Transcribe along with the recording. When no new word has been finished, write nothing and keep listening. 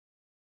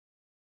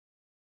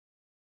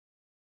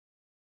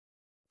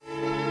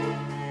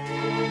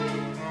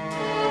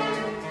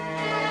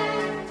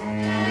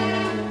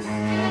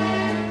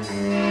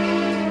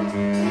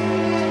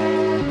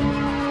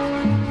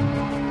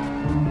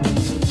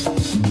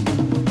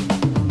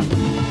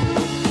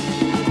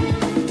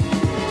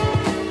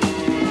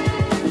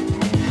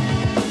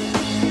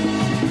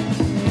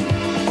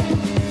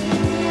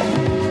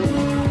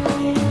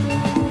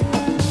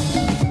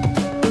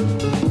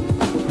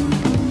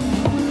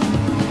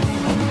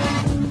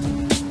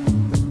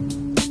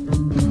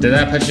Did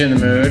that put you in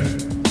the mood?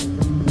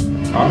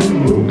 I'm in the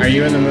mood. Are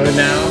you in the mood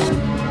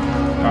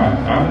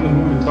now? I'm in the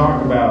mood to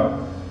talk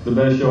about the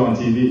best show on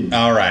TV.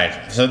 All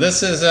right. So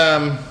this is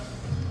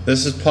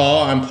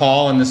Paul. I'm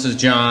Paul, and this is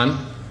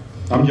John.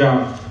 I'm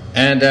John.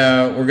 And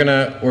we're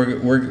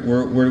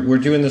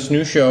doing this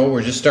new show.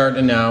 We're just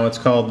starting now. It's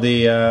called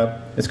the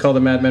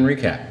Mad Men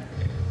Recap.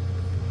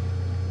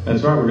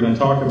 That's right. We're going to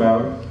talk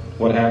about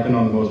what happened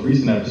on the most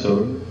recent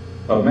episode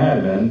of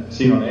Mad Men,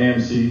 seen on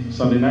AMC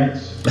Sunday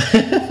nights.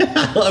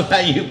 I love how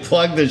you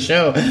plug the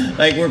show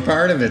like we're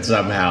part of it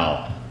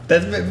somehow.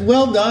 That's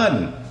well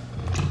done.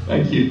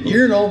 Thank you.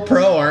 You're an old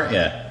pro, aren't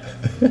you?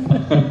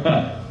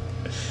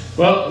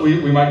 Well,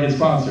 we might get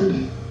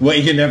sponsored. Well,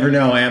 you never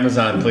know.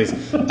 Amazon, please.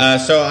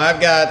 So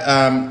I've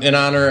got in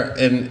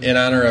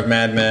honor of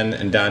Mad Men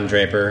and Don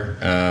Draper.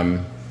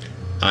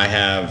 I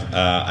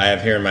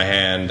have here in my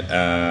hand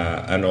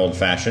an old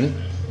fashioned.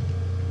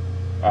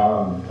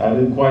 I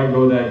didn't quite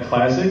go that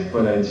classic,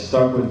 but I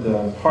stuck with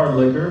the hard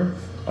liquor.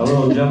 A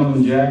little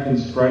Gentleman Jack and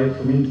Sprite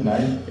for me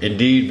tonight.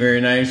 Indeed, very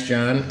nice,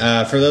 John.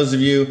 For those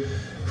of you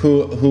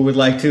who would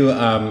like to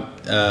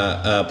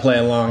play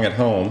along at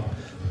home,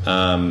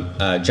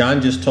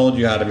 John just told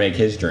you how to make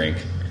his drink,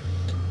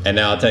 and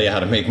now I'll tell you how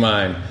to make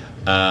mine.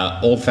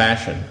 Old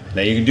fashioned.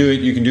 Now you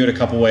can do it a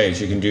couple ways.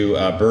 You can do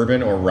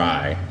bourbon or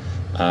rye.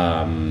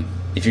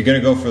 If you're going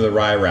to go for the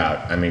rye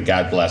route, I mean,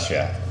 God bless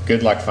you.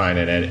 Good luck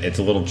finding it. It's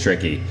a little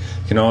tricky. You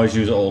can always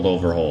use Old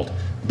Overhold,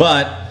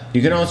 but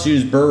you can also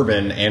use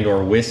bourbon and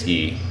or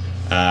whiskey.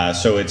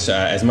 So it's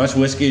as much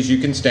whiskey as you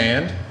can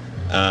stand,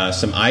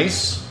 some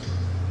ice,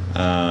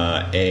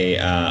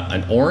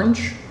 an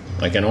orange,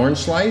 like an orange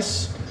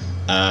slice,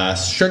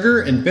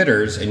 sugar and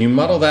bitters, and you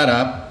muddle that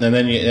up, and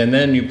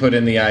then you put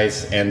in the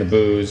ice and the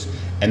booze,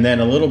 and then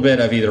a little bit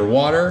of either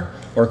water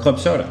or club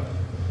soda.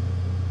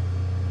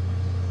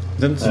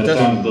 That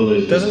sounds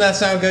delicious. Doesn't that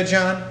sound good,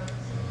 John?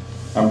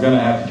 I'm gonna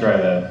have to try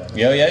that.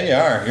 Yeah, you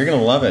are. You're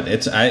gonna love it.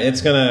 It's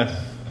gonna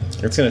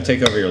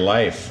take over your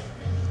life.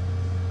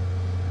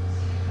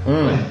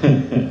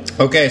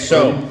 Okay,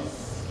 so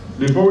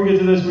before we get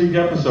to this week's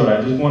episode,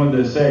 I just wanted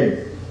to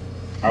say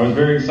I was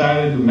very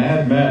excited.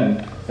 Mad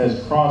Men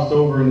has crossed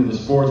over into the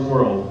sports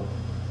world.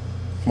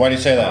 Why do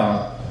you say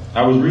that?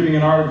 I was reading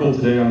an article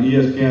today on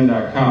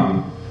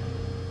ESPN.com.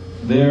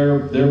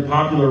 Their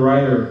popular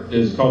writer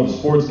is called the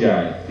Sports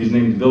Guy. He's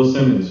named Bill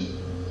Simmons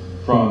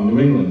from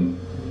New England.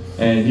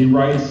 And he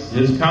writes,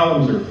 his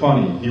columns are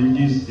funny.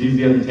 He's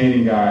the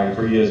entertaining guy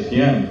for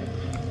ESPN.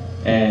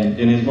 And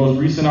in his most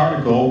recent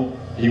article,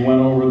 he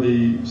went over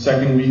the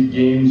second week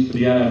games for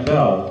the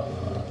NFL.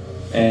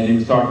 And he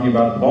was talking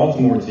about the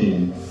Baltimore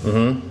team,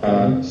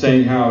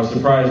 saying how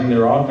surprising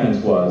their offense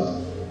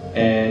was.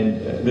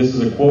 And this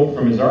is a quote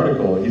from his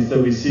article. He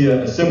said, "We see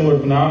a similar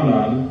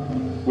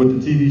phenomenon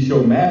with the TV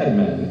show Mad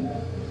Men.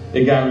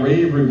 It got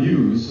rave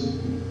reviews.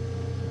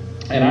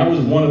 And I was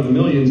one of the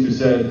millions who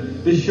said,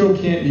 this show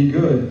can't be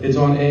good. It's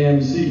on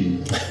AMC.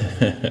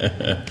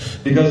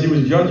 Because he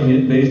was judging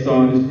it based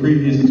on his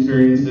previous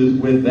experiences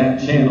with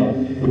that channel,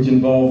 which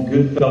involved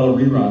Goodfellas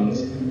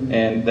reruns,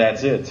 and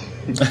that's it.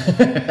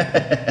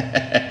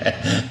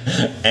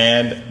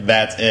 And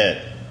that's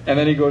it. And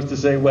then he goes to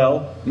say,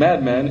 well,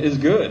 Mad Men is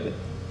good.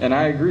 And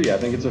I agree. I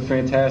think it's a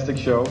fantastic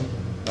show.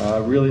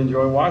 Really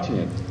enjoy watching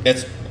it.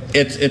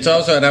 It's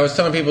also, and I was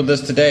telling people this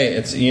today,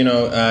 it's, you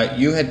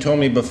you had told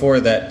me before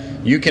that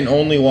you can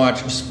only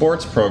watch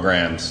sports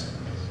programs,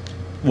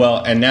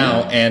 well, and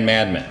now, and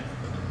Mad Men.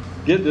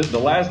 Get this, the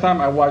last time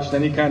I watched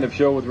any kind of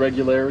show with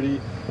regularity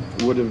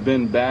would have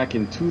been back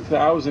in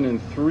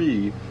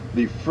 2003,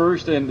 the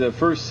first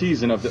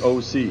season of the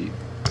OC.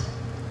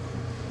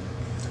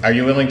 Are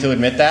you willing to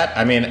admit that?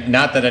 I mean,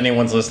 not that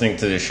anyone's listening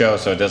to the show,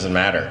 so it doesn't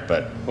matter,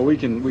 but... Well, we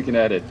can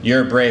edit.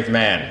 You're a brave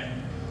man.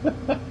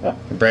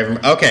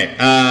 Okay,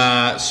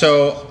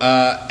 so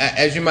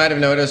as you might have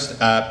noticed,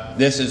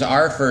 this is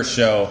our first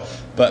show,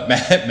 but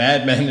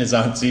Mad Men is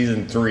on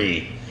season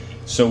 3,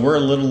 so we're a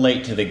little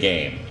late to the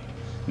game.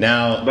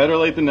 Now, better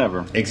late than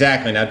never.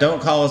 Exactly. Now, don't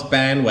call us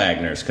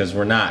bandwagoners, because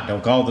we're not.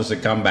 Don't call this a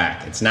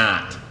comeback. It's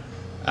not.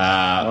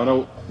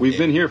 No, we've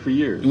been here for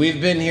years.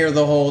 We've been here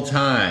the whole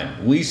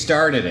time. We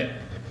started it.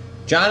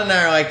 John and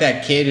I are like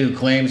that kid who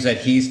claims that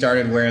he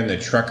started wearing the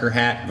trucker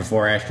hat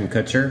before Ashton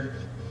Kutcher.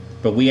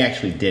 But we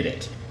actually did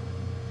it.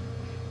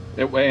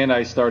 And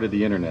I started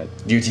the internet.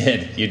 You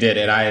did.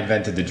 And I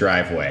invented the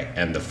driveway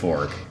and the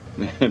fork.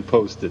 And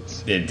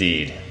Post-its.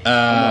 Indeed.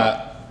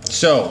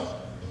 So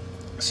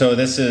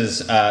this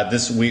is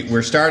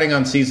we're starting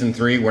on season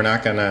 3. We're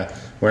not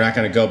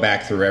gonna go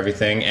back through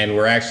everything, and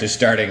we're actually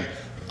starting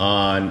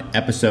on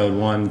episode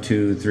 1,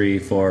 2, 3,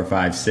 4,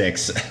 5,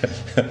 6.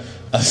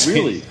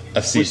 Really?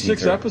 Of season We're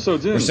 6 3.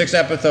 episodes in. We're 6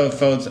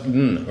 episodes.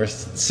 We're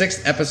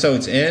 6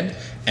 episodes in,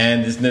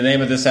 and the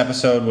name of this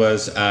episode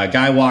was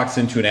 "Guy Walks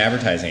into an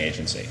Advertising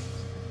Agency."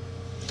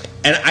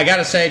 And I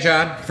gotta say,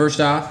 John,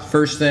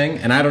 first thing,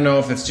 and I don't know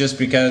if it's just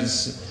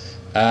because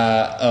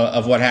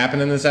of what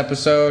happened in this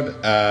episode,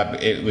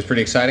 it was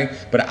pretty exciting,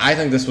 but I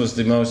think this was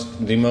the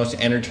most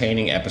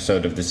entertaining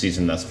episode of the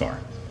season thus far.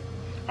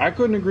 I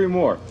couldn't agree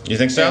more. You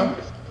think so?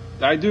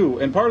 And I do,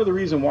 and part of the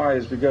reason why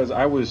is because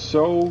I was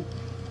so.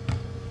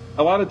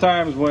 A lot of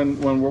times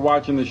when we're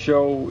watching the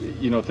show,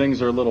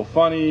 things are a little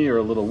funny or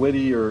a little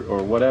witty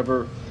or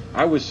whatever.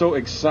 I was so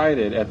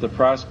excited at the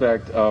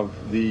prospect of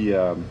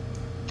the.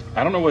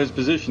 I don't know what his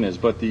position is,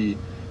 but the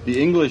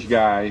English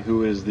guy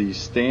who is the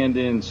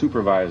stand-in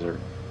supervisor,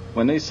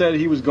 when they said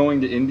he was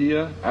going to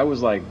India, I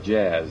was like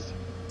jazzed.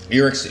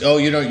 You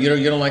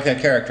don't like that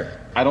character?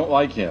 I don't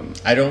like him.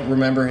 I don't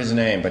remember his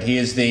name, but he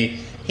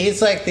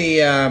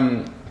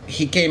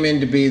came in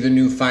to be the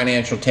new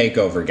financial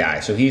takeover guy.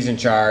 So he's in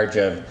charge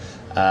of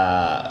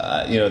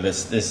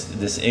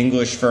this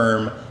English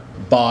firm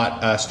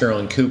bought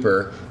Sterling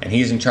Cooper, and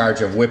he's in charge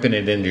of whipping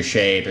it into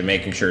shape and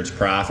making sure it's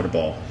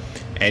profitable.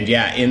 And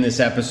yeah, in this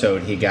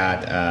episode, he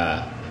got,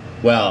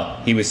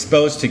 he was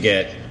supposed to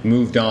get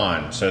moved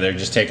on. So they're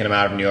just taking him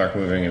out of New York,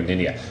 moving him to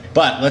India.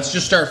 But let's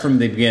just start from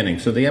the beginning.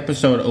 So the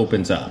episode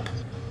opens up.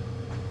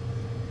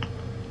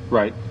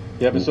 Right.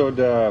 The episode,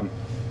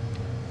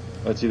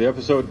 let's see,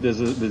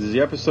 does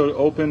the episode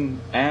open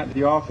at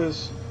the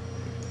office?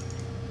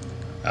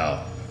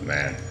 Oh,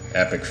 man.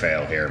 Epic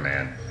fail here,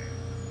 man.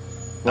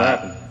 What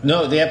happened?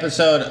 No, the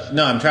episode.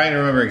 No, I'm trying to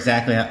remember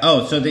exactly how.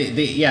 Oh, so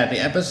the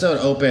episode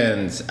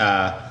opens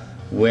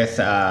with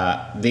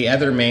the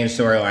other main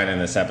storyline in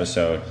this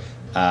episode,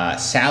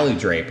 Sally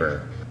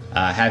Draper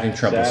having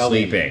trouble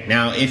sleeping.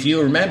 Now, if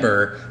you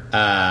remember,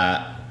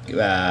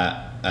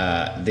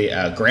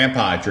 the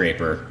Grandpa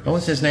Draper. What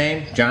was his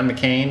name? John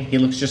McCain. He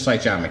looks just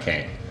like John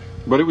McCain.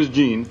 But it was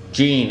Gene.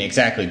 Gene,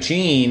 exactly.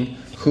 Gene,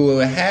 who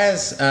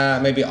has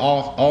maybe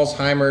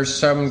Alzheimer's,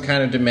 some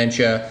kind of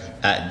dementia,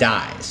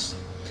 dies.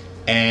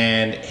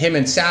 And him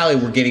and Sally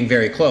were getting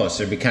very close.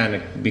 They're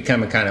becoming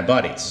kind of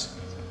buddies.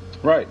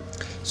 Right.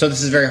 So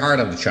this is very hard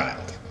on the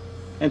child.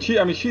 And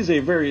she's a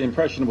very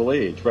impressionable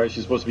age, right?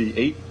 She's supposed to be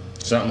 8.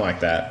 Something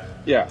like that.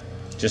 Yeah.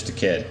 Just a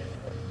kid.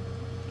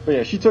 But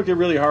yeah, she took it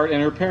really hard,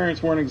 and her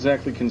parents weren't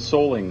exactly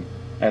consoling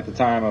at the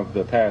time of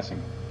the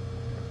passing.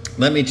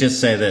 Let me just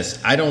say this.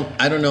 I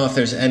don't know if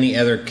there's any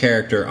other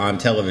character on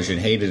television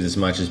hated as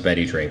much as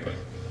Betty Draper.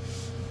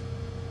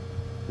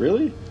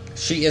 Really?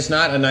 She is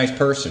not a nice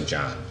person,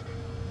 John.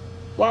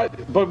 Well,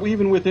 but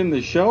even within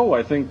the show,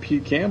 I think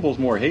Pete Campbell's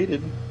more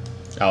hated.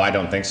 Oh, I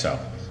don't think so.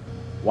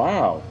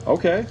 Wow.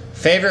 Okay.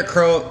 Favorite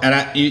quote,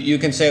 and you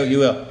can say what you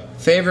will.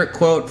 Favorite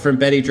quote from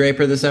Betty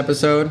Draper this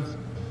episode?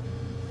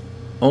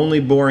 Only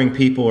boring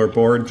people are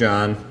bored,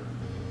 John.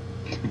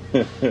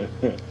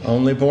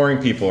 Only boring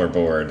people are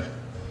bored.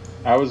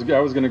 I was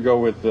going to go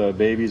with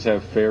babies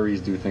have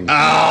fairies do things. Oh,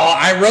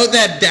 I wrote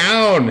that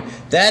down.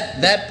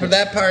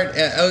 That part.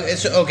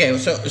 It's okay.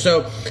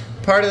 So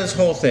part of this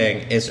whole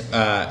thing is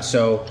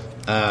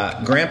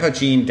Grandpa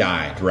Gene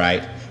died,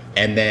 right?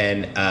 And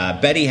then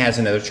Betty has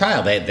another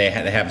child. They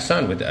have a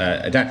son with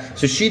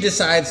so she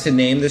decides to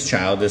name this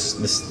child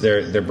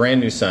their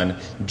brand new son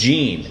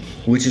Gene,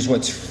 which is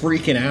what's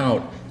freaking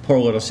out poor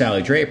little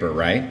Sally Draper,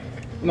 right?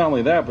 Not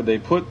only that, but they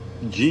put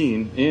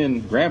Gene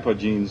in Grandpa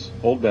Gene's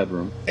old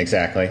bedroom.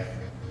 Exactly.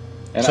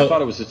 And I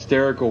thought it was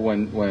hysterical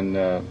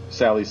when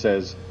Sally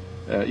says,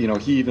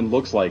 he even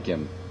looks like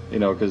him,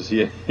 because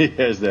he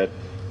has that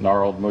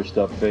gnarled, mushed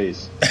up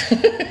face.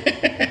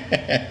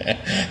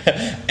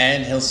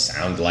 And he'll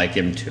sound like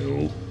him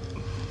too.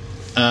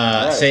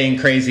 Right. Saying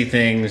crazy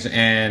things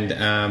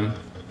and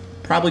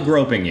probably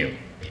groping you.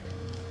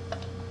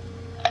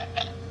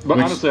 But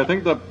honestly, I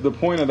think the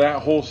point of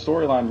that whole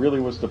storyline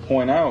really was to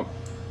point out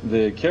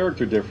the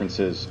character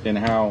differences in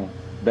how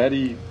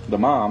Betty, the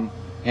mom,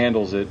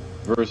 handles it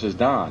versus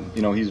Don.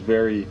 He's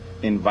very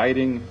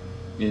inviting,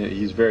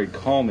 he's very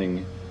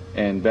calming,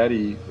 and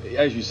Betty,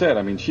 as you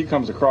said, she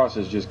comes across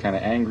as just kind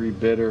of angry,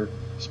 bitter,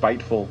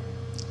 spiteful.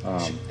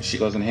 She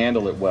doesn't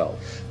handle it well.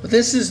 But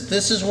this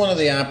is one of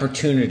the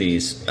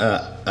opportunities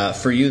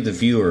for you, the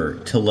viewer,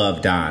 to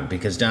love Don,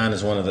 because Don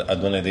is one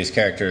of these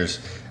characters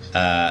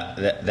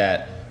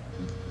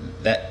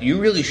that you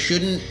really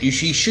shouldn't.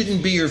 She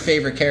shouldn't be your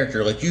favorite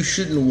character. Like, you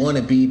shouldn't want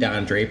to be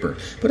Don Draper,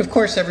 but of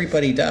course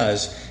everybody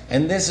does.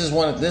 And this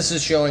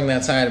is showing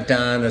that side of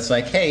Don that's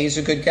like, hey, he's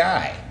a good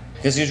guy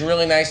because he's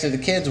really nice to the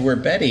kids, where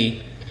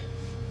Betty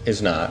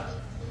is not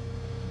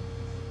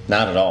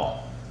at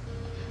all.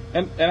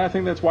 And I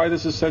think that's why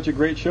this is such a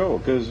great show,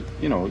 because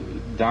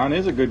Don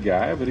is a good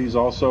guy, but he's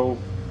also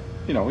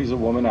he's a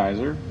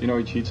womanizer.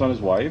 He cheats on his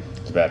wife.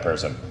 He's a bad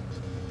person.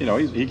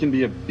 He can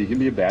be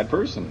a bad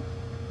person.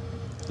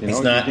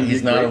 He's not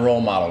a role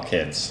model,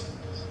 kids.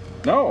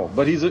 No,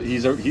 but he's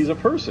a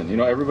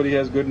person. Everybody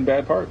has good and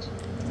bad parts.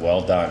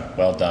 Well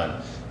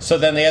done. So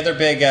then the other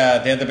big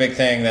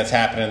thing that's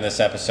happened in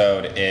this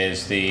episode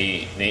is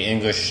the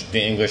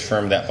English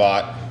firm that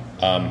bought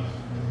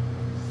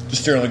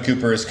Sterling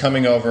Cooper is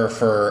coming over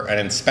for an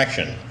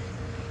inspection.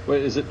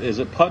 Wait, is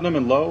it Putnam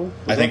and Lowe?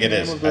 I think it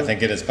is. I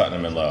think it is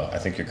Putnam and Lowe. I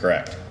think you're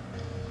correct.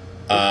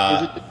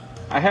 I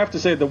have to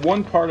say, the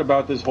one part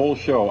about this whole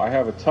show, I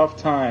have a tough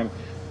time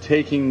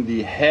taking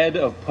the head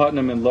of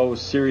Putnam and Lowe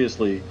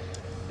seriously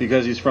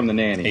because he's from The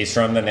Nanny. He's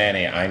from The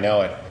Nanny. I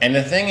know it. And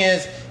the thing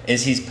is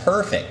he's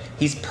perfect.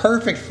 He's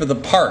perfect for the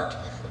part.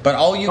 But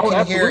all you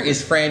can hear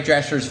is Fran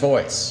Drescher's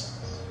voice.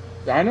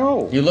 I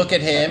know. You look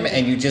at him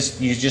and you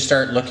just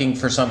start looking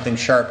for something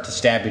sharp to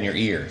stab in your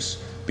ears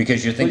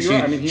because you think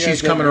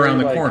she's coming around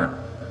the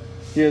corner.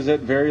 He has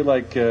that very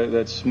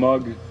that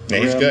smug. Yeah,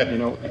 he's good. You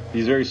know,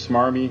 he's very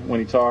smarmy when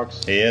he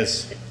talks. He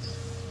is.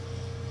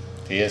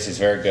 He's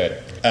very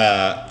good.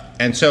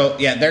 And so,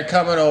 yeah, they're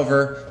coming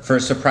over for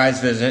a surprise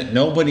visit.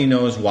 Nobody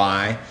knows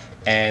why.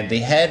 And the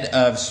head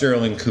of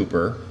Sterling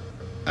Cooper,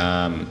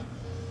 I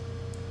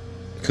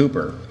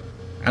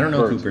don't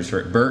know Cooper's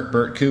first.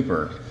 Bert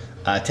Cooper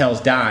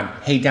tells Don,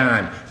 "Hey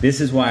Don, this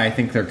is why I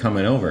think they're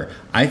coming over.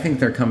 I think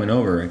they're coming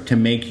over to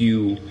make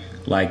you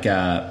like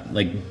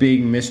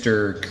big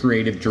Mr.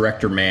 Creative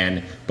Director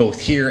man, both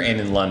here and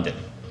in London."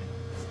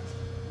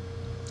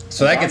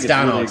 So that gets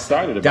Don really all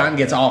excited. Don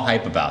gets all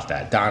hype about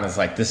that. Don is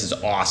like, "This is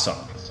awesome."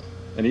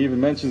 And he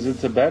even mentions it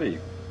to Betty.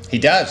 He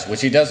does,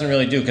 which he doesn't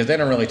really do because they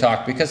don't really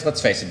talk. Because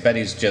let's face it,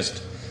 Betty's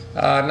just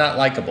not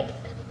likable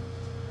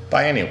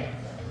by anyone,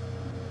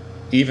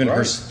 even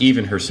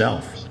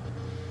herself.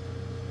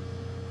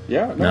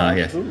 Yeah, no,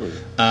 absolutely.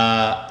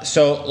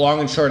 So long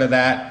and short of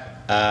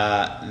that,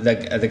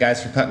 the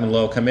guys from Putnam and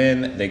Lowe come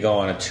in. They go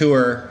on a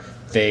tour.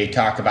 They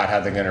talk about how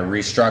they're going to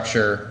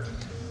restructure.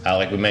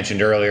 Like we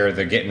mentioned earlier,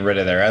 they're getting rid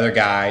of their other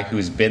guy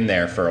who's been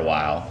there for a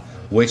while,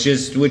 which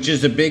is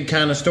a big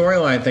kind of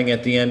storyline thing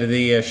at the end of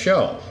the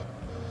show.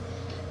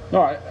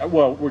 No,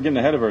 well, we're getting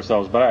ahead of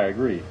ourselves, but I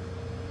agree.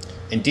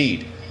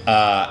 Indeed.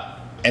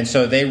 And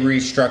so they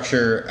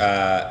restructure.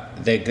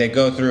 They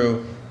go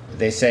through.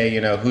 They say,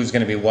 who's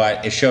going to be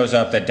what. It shows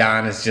up that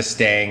Don is just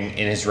staying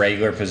in his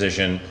regular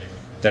position.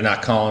 They're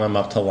not calling him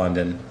up to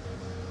London.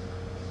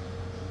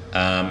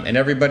 And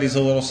everybody's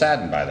a little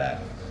saddened by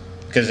that.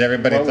 Because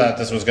everybody thought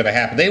this was going to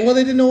happen. They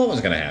didn't know what was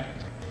going to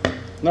happen.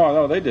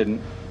 No, they didn't.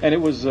 And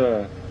it was,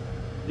 the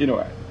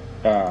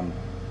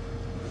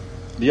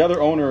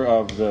other owner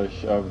of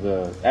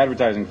the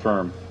advertising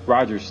firm,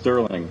 Roger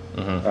Sterling,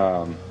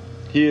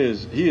 he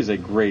is a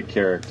great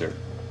character.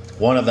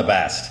 One of the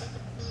best.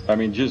 I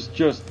mean, just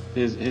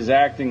his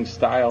acting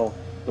style,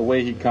 the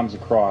way he comes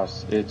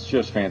across, it's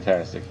just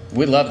fantastic.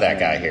 We love that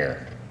guy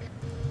here.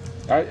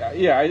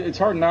 It's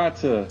hard not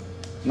to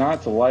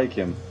like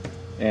him,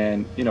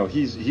 and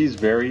he's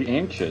very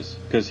anxious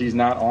because he's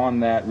not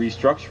on that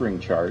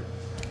restructuring chart.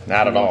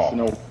 Not at all.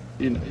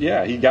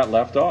 He got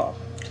left off.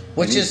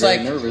 Which is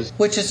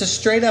a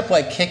straight up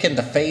kick in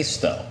the face,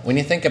 though. When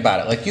you think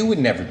about it, you would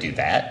never do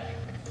that.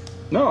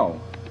 No.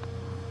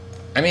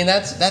 I mean,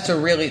 that's a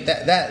really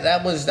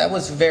that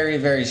was very,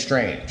 very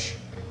strange.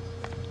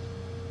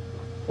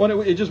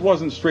 Well, it just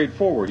wasn't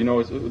straightforward.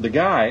 The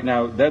guy.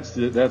 Now that's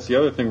the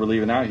other thing we're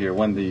leaving out here.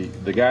 When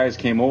the guys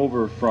came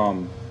over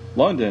from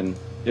London,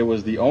 it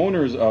was the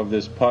owners of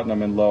this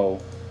Putnam and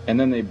Lowe, and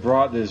then they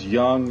brought this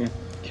young,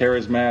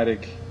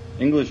 charismatic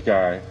English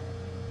guy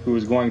who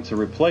was going to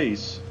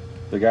replace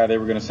the guy they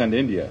were going to send to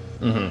India.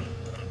 Mm-hmm.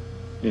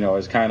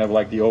 As kind of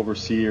like the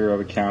overseer of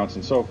accounts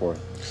and so forth.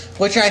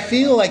 Which I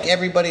feel like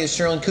everybody at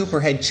Sterling Cooper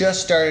had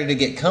just started to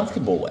get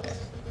comfortable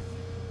with.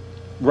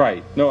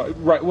 Right. No,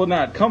 right. Well,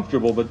 not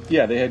comfortable, but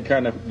yeah, they had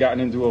kind of gotten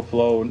into a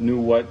flow, knew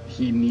what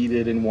he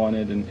needed and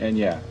wanted, and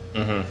yeah.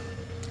 Mm-hmm.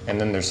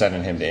 And then they're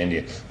sending him to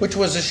India, which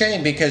was a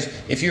shame because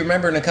if you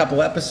remember in a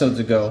couple episodes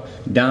ago,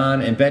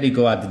 Don and Betty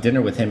go out to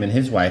dinner with him and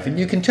his wife, and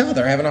you can tell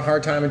they're having a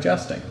hard time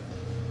adjusting.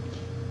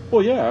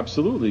 Well, yeah,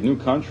 absolutely. New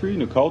country,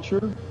 new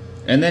culture.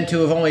 And then to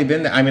have only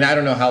been there, I mean, I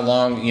don't know how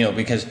long,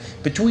 because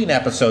between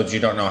episodes you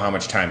don't know how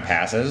much time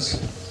passes.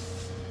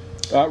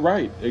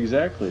 Right,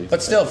 exactly.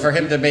 But still, for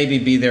him to maybe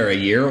be there a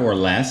year or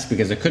less,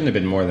 because it couldn't have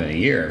been more than a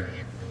year.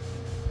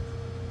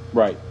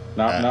 Right,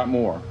 not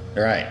more.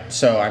 Right.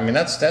 So I mean,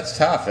 that's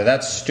tough.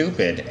 That's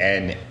stupid,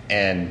 and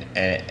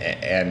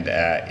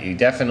you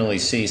definitely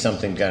see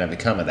something going to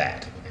become of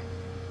that.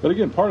 But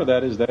again, part of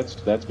that is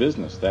that's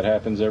business. That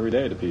happens every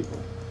day to people.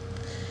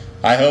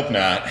 I hope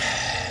not.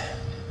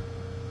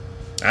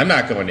 I'm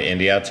not going to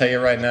India, I'll tell you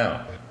right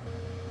now.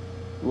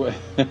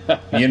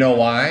 You know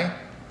why?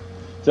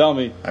 Tell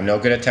me. I'm no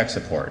good at tech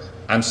support.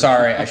 I'm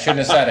sorry. I shouldn't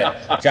have said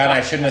it. John, I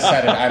shouldn't have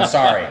said it. I'm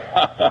sorry.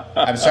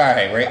 I'm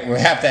sorry. We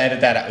have to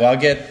edit that out. Well,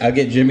 I'll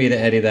get Jimmy to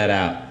edit that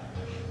out.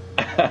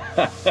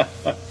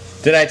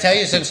 Did I tell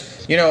you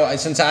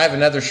since I have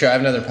another show, I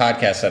have another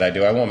podcast that I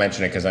do. I won't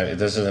mention it because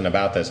this isn't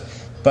about this.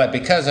 But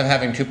because of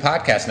having two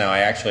podcasts now, I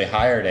actually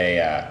hired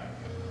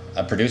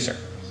a producer.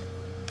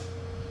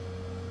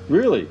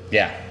 Really?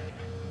 Yeah.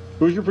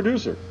 Who's your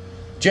producer?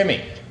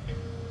 Jimmy.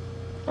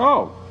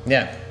 Oh.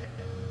 Yeah.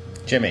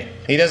 Jimmy.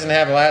 He doesn't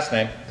have a last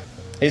name.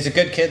 He's a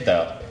good kid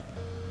though.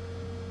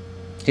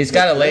 He's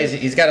got a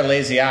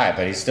lazy eye,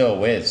 but he's still a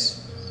whiz.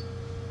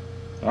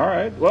 All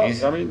right. Well,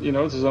 I mean,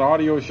 this is an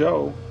audio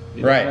show.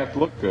 You right. don't have to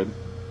look good.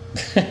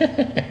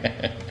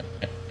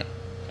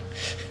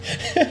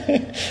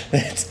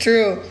 That's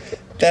true.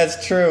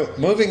 That's true.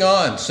 Moving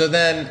on. So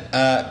then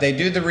they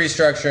do the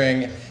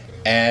restructuring,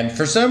 and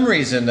for some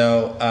reason,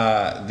 though,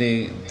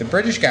 the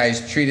British guy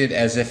is treated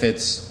as if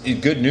it's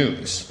good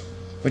news,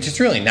 which it's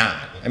really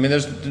not. I mean,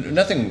 there's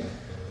nothing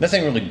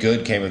really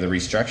good came of the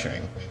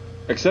restructuring.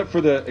 Except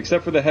for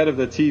the head of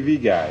the TV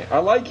guy. I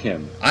like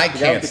him. I the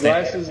can't guy with the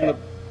stand glasses and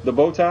the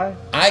bow tie.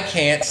 I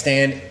can't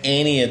stand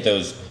any of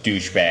those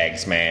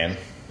douchebags, man.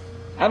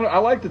 I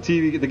like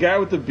the guy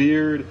with the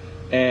beard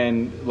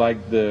and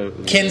like the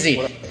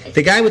Kinsey.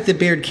 The guy with the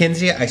beard,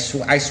 Kinsey. I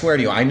swear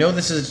to you, I know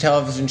this is a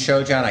television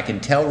show, John. I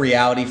can tell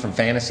reality from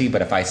fantasy,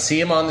 but if I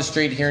see him on the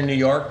street here in New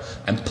York,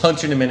 I'm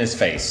punching him in his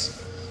face.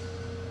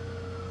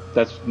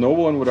 No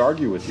one would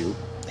argue with you.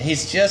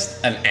 He's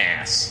just an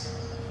ass.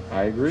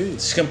 I agree.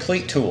 It's a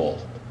complete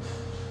tool.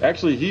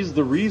 Actually, he's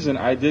the reason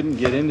I didn't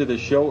get into the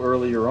show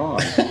earlier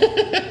on.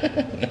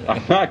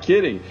 I'm not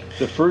kidding.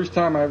 The first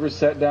time I ever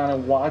sat down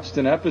and watched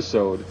an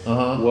episode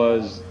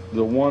was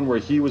the one where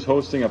he was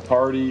hosting a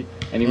party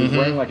and he was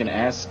wearing like an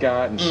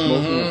ascot and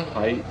smoking a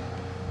pipe,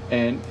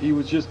 and he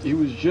was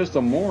just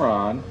a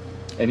moron,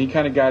 and he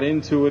kind of got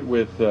into it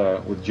with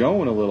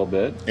Joan a little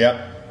bit.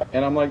 Yep.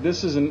 And I'm like,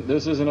 this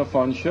isn't a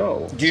fun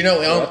show. Do you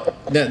know?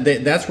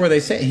 That's where they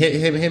say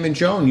him and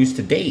Joan used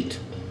to date.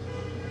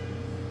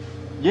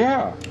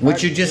 Yeah.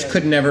 Which you just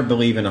could never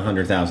believe in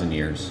 100,000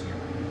 years.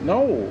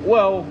 No.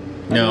 Well,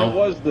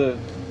 no. I mean,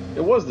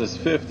 it was the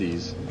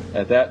 50s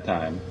at that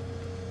time.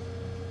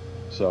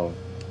 So.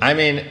 I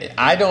mean,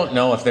 I don't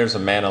know if there's a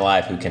man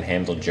alive who can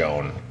handle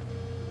Joan.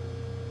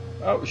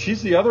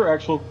 She's the other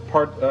actual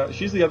part.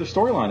 She's the other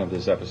storyline of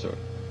this episode.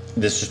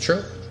 This is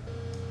true.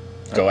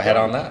 Go ahead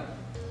on that.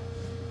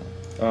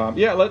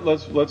 Yeah,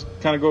 let's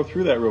kind of go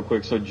through that real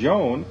quick. So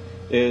Joan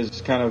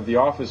is kind of the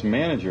office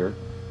manager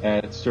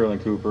at Sterling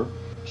Cooper.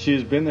 She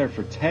has been there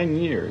for 10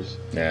 years.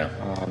 Yeah.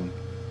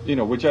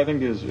 Which I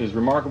think is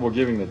remarkable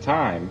given the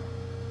time.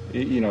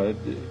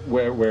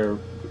 Where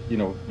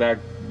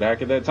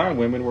back at that time,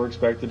 women were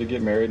expected to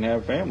get married and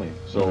have a family.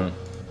 So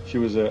she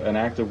was an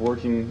active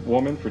working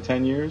woman for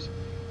 10 years.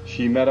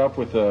 She met up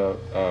with a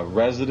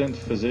resident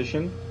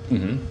physician,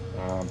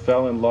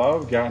 fell in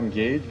love, got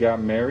engaged,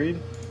 got married,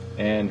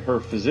 and her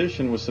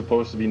physician was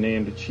supposed to be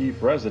named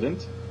chief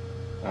resident,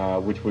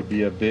 which would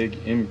be a big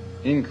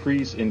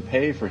increase in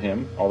pay for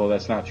him, although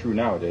that's not true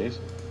nowadays.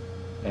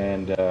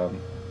 And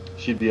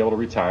she'd be able to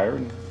retire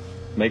and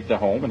make the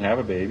home and have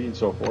a baby and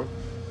so forth.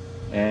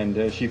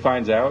 And she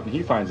finds out, and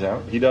he finds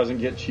out, he doesn't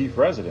get chief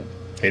resident.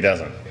 He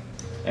doesn't.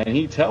 And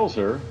he tells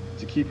her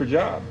to keep her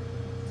job.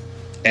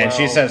 And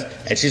she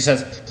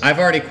says, I've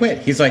already quit.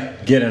 He's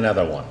like, get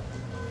another one.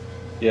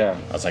 Yeah.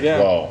 I was like,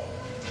 whoa.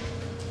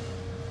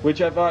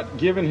 Which I thought,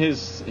 given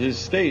his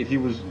state, he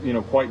was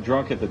quite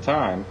drunk at the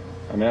time.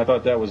 I mean, I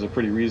thought that was a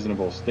pretty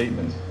reasonable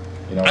statement.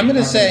 I'm going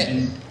to say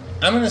he's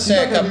a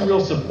not couple.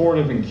 real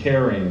supportive and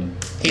caring.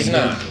 He's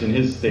not in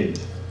his state.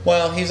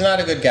 Well, he's not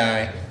a good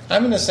guy.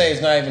 I'm going to say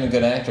he's not even a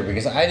good actor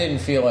because I didn't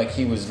feel like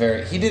he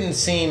didn't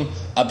seem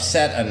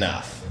upset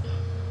enough.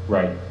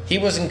 Right. He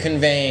wasn't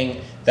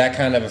conveying that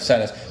kind of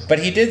upsetness. But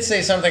he did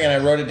say something, and I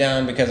wrote it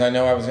down because I knew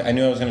I was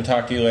going to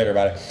talk to you later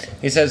about it.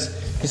 He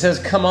says,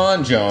 "Come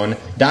on, Joan.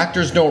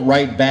 Doctors don't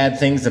write bad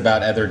things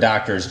about other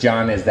doctors.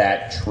 John, is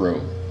that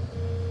true?"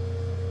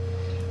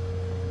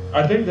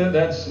 I think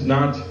that's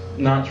not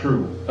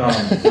true.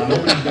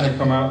 Nobody's going to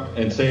come out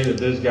and say that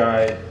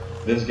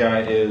this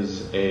guy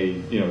is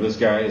a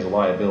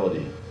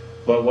liability.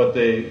 But what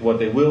they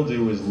will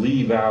do is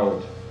leave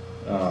out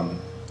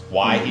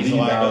why he's a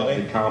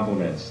liability. The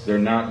compliments. They're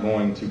not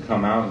going to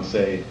come out and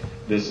say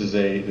this is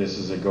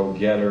a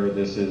go-getter.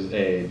 This is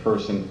a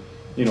person.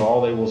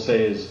 All they will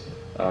say is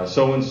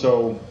so and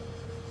so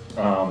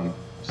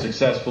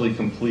successfly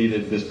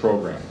completed this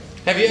program.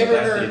 Have you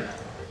ever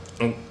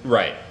heard?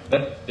 Right.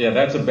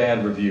 That's a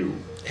bad review.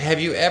 Have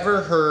you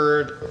ever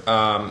heard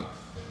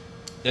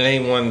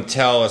anyone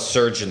tell a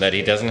surgeon that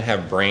he doesn't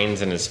have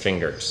brains in his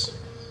fingers?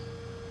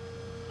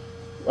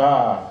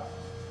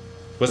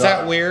 Was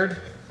that weird?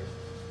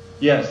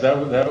 Yes, that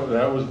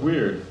was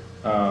weird.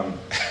 No,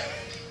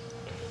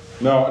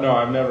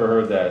 I've never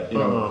heard that.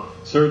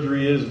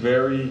 Surgery is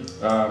very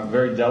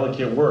very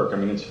delicate work. I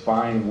mean, it's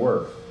fine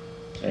work.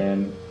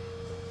 And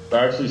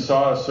I actually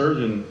saw a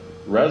surgeon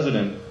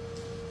resident,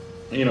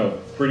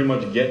 pretty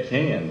much get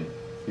canned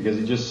because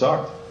he just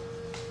sucked.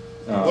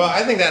 Well,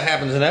 I think that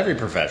happens in every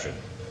profession.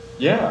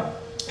 Yeah.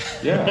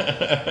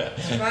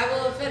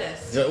 Survival of the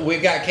fittest. So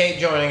we've got Kate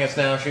joining us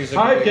now.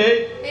 Hi,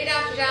 Kate. Hey,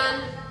 Dr.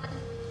 John.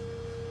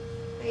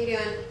 How you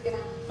doing?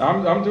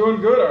 I'm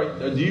doing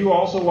good. Do you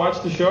also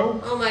watch the show?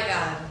 Oh my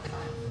God.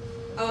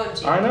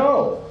 OMG. I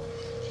know.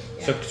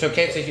 So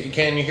Kate,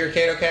 can you hear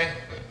Kate okay?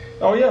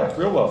 Oh yeah,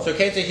 real well. So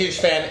Kate's a huge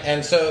fan,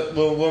 and so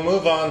we'll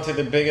move on to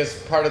the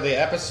biggest part of the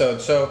episode.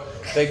 So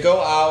they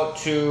go,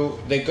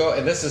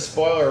 and this is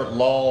spoiler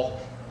lull.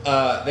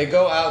 They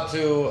go out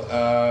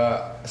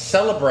to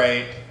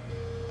celebrate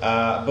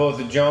both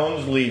the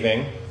Jones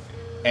leaving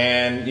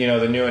and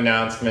the new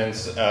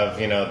announcements of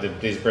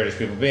these British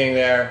people being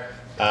there.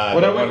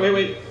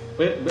 Wait.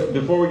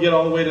 Before we get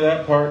all the way to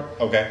that part,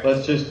 okay.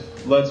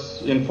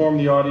 Let's inform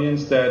the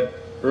audience that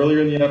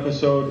earlier in the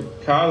episode,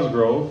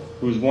 Cosgrove,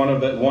 who's one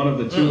of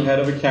the two head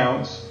of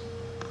accounts,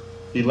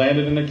 he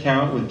landed an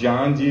account with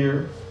John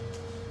Deere.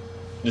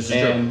 This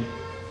is true.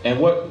 And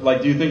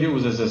what, do you think it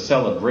was as a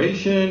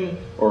celebration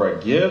or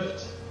a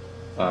gift?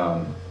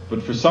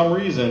 But for some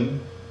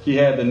reason, he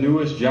had the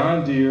newest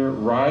John Deere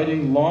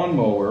riding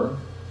lawnmower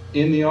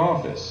in the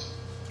office.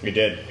 He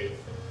did.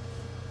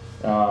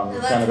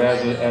 Kind of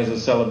as a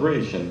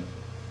celebration.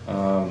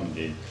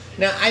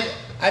 Now,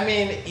 I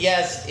mean,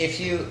 yes, if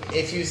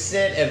you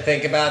sit and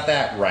think about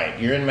that, right,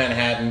 you're in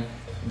Manhattan,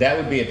 that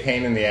would be a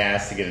pain in the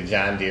ass to get a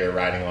John Deere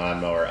riding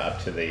lawnmower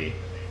up to the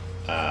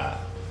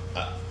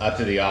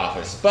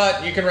office.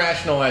 But you can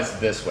rationalize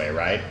it this way,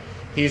 right?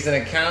 He's an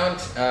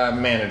account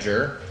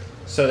manager,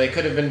 so they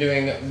could have been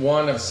doing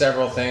one of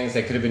several things.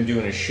 They could have been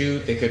doing a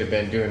shoot. They could have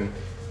been doing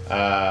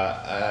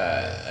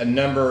a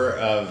number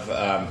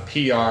of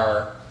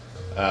PR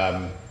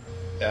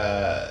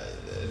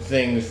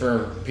things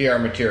for PR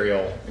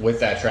material with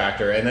that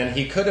tractor, and then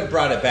he could have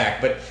brought it back,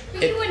 but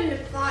you wouldn't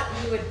have thought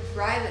he would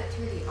drive it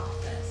through the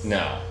office.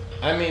 No,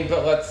 I mean,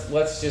 but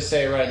let's just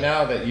say right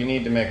now that you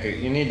need to make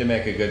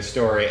a good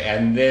story,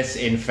 and this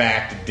in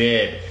fact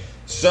did.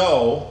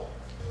 So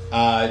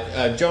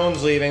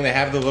Jones leaving, they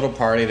have the little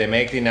party, they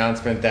make the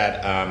announcement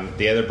that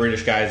the other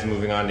British guy is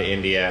moving on to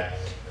India,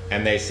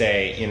 and they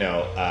say,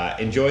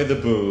 enjoy the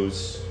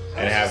booze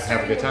and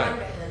have a good time.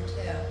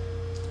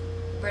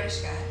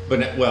 British guy.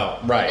 But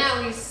right.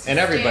 Now he's and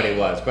everybody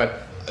was.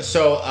 But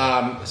so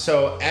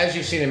as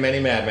you've seen in many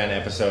Mad Men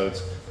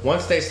episodes,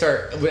 once they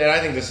start, and I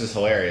think this is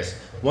hilarious,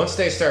 once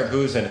they start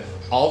boozing,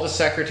 all the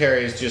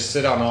secretaries just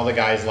sit on all the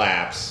guys'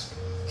 laps,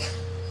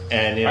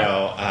 and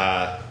oh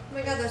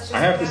my God, that's just. I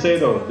have to say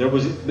though, there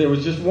was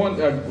just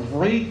a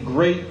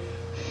great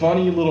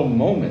funny little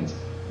moment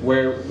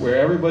where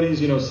everybody's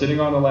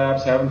sitting on the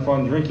laps having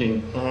fun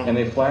drinking, and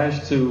they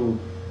flash to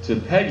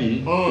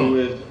Peggy, who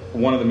is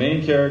one of the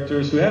main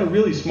characters, who had a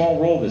really small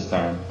role this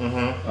time,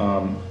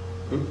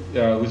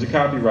 who's a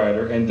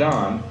copywriter, and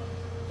Don,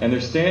 and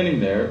they're standing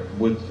there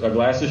with a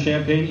glass of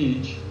champagne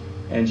each,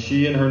 and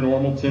she, in her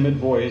normal timid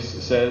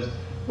voice, says,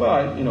 "Well,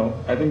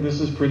 I think this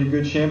is pretty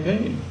good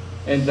champagne,"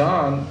 and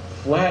Don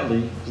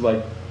flatly is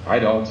like, "I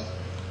don't."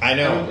 I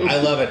know,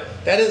 I love it.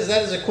 That is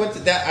a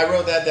quint. I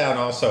wrote that down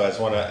also as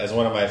one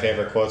of my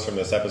favorite quotes from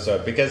this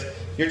episode, because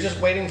you're just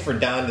waiting for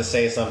Don to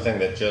say something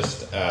that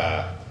just.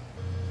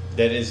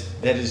 That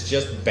is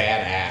just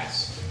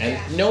badass, and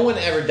no one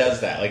ever does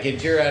that. Like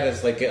if you're at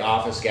an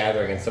office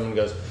gathering and someone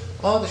goes,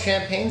 "Oh, the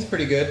champagne's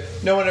pretty good,"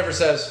 no one ever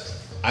says,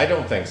 "I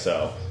don't think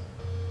so,"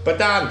 but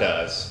Don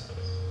does.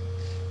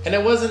 And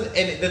it wasn't.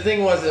 And the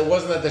thing was, it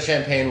wasn't that the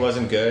champagne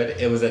wasn't good.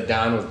 It was that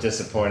Don was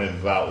disappointed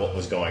about what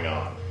was going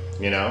on.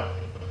 I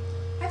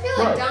feel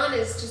like Don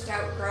is just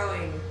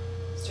outgrowing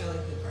Sterling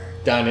Cooper.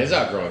 Don is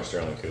outgrowing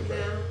Sterling Cooper.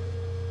 Yeah.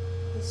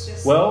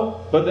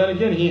 Well, but then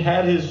again, he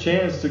had his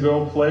chance to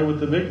go play with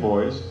the big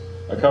boys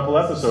a couple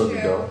episodes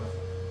ago.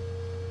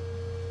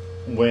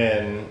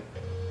 When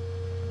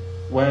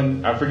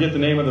I forget the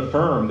name of the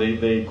firm,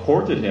 they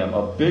courted him.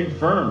 A big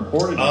firm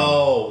courted him.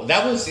 Oh,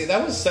 that was in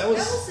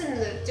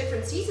the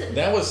different season.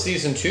 That was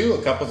season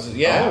 2.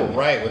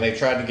 Right, when they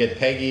tried to get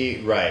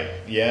Peggy. Right,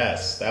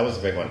 yes, that was a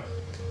big one.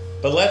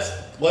 But let's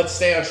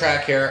stay on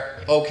track here.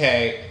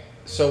 Okay,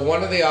 so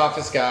one of the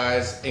office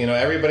guys,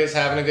 everybody's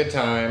having a good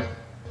time.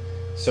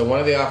 So one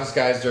of the office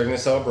guys during the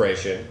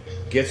celebration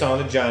gets on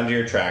the John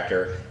Deere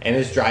tractor and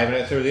is driving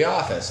it through the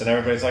office. And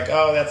everybody's like,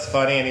 "Oh, that's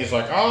funny." And he's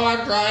like, "Oh,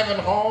 I'm driving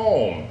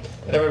home."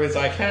 And everybody's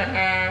like, "Ha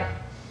ha."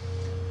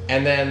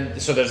 And then,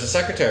 so there's a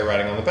secretary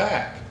riding on the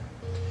back.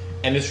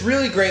 And it's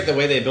really great the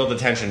way they build the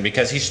tension,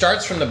 because he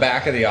starts from the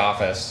back of the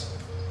office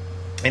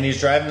and he's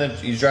driving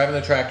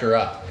the tractor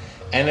up.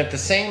 And at the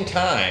same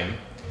time,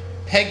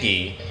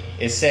 Peggy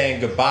is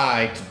saying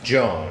goodbye to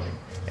Joan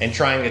and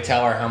trying to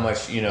tell her how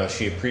much,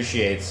 she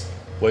appreciates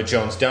what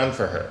Joan's done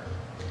for her.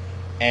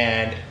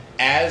 And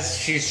as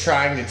she's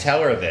trying to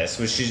tell her this,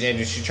 she's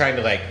trying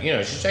to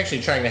she's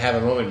actually trying to have a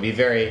moment and be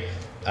very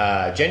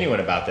genuine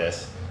about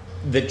this,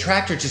 the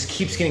tractor just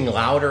keeps getting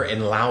louder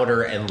and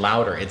louder and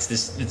louder. It's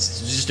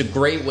just a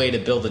great way to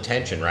build the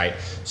tension, right?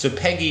 So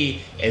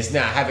Peggy is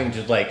now having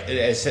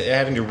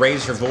to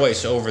raise her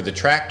voice over the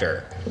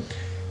tractor.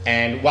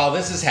 And while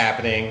this is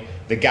happening,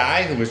 the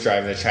guy who was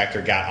driving the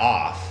tractor got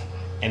off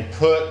and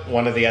put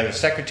one of the other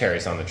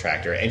secretaries on the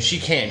tractor, and she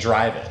can't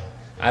drive it.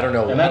 I don't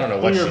know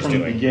what she's from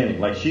doing. The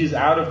beginning, she's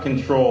out of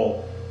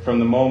control from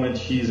the moment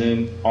she's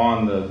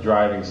on the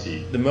driving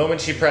seat. The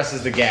moment she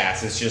presses the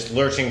gas, it's just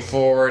lurching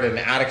forward and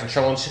out of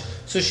control. And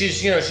so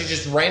she's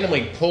just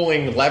randomly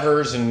pulling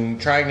levers and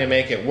trying to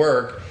make it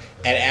work.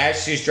 And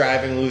as she's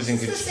driving, losing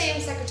This is the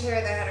control. same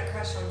secretary that had a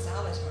crush on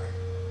Salvatore.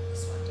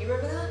 This one. Do you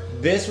remember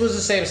that? This was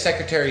the same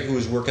secretary who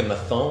was working the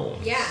phone.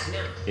 Yeah, no.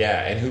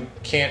 Yeah, and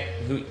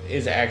who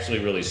is actually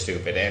really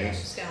stupid. And Yeah,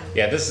 she's done.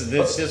 yeah,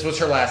 this was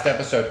her last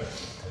episode.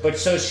 But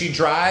so she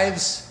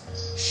drives,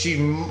 she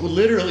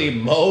literally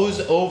mows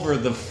over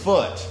the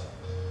foot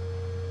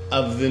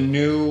of the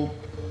new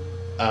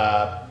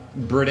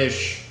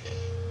British,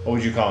 what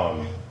would you call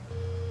him?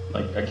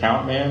 Like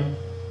account man.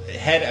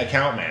 Head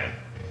account man.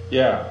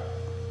 Yeah.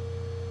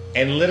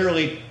 And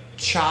literally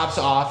chops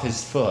off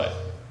his foot.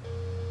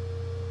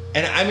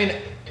 And I mean,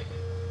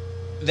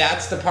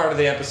 that's the part of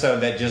the episode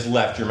that just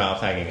left your mouth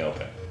hanging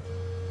open.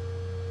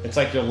 It's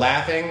like you're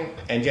laughing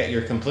and yet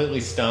you're completely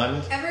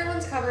stunned.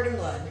 Everyone's covered in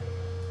blood.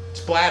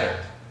 Splattered.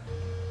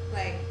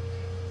 Like,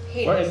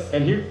 Well, heinous.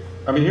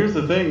 and here's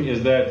the thing: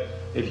 is that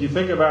if you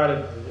think about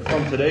it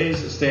from today's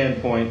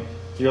standpoint,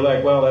 you're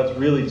like, well, that's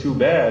really too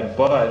bad.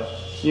 But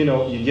you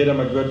get him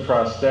a good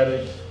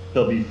prosthetic,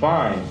 he'll be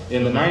fine.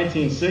 In the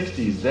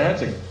 1960s,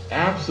 that's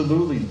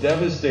absolutely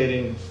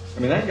devastating. I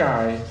mean, that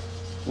guy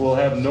will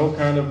have no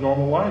kind of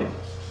normal life.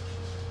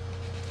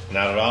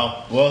 Not at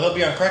all. Well, he'll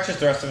be on crutches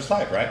the rest of his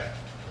life, right?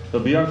 He'll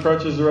be on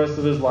crutches the rest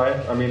of his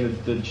life. I mean,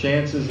 the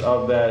chances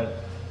of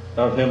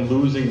him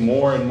losing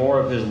more and more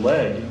of his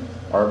leg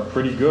are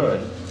pretty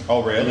good.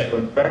 Oh, really?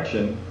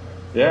 Infection,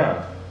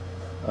 yeah.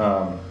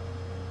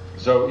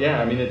 So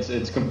yeah, I mean,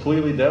 it's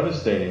completely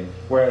devastating.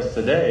 Whereas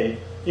today,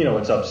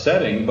 it's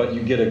upsetting, but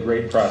you get a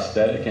great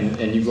prosthetic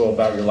and you go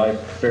about your life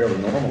fairly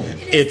normally.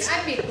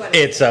 I'd be quite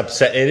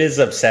It is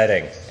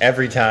upsetting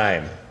every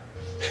time.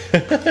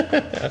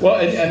 Well,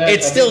 and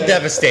It's still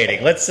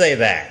devastating. Let's say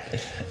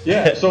that.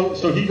 Yeah.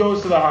 So he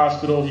goes to the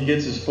hospital. He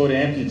gets his foot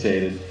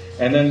amputated,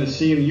 and then the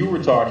scene you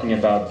were talking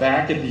about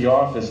back at the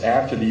office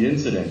after the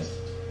incident,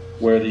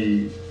 where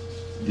the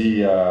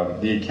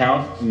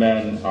account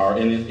men are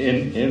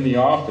in the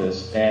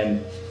office,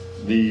 and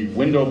the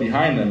window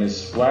behind them is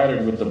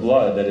splattered with the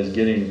blood that is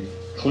getting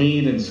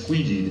cleaned and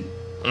squeegeed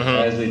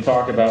as they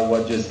talk about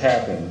what just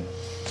happened.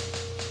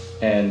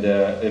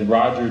 And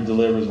Roger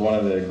delivers one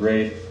of the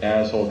great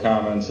asshole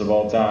comments of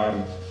all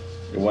time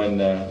when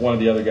one of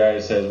the other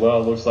guys says,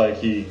 well, it looks like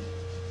he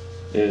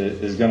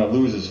is going to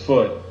lose his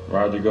foot.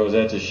 Roger goes,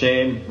 that's a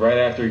shame, right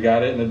after he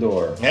got it in the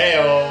door.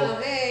 Hey-o.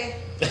 Oh, hey.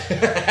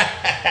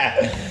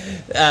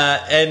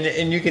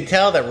 And you can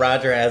tell that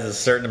Roger has a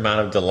certain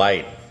amount of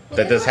delight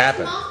that this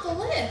happened. They left him off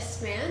the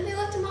list, man. They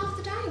left him off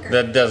the diagram.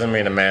 That doesn't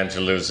mean a man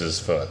should lose his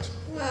foot.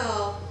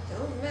 Well,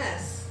 don't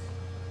mess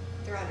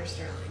with Roger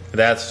Sterling.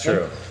 That's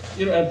true.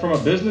 And from a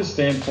business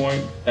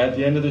standpoint, at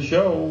the end of the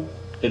show,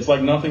 it's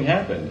like nothing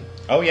happened.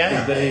 Oh,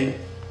 yeah. 'Cause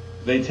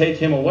they take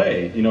him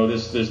away.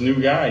 This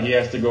new guy, he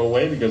has to go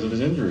away because of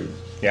his injury.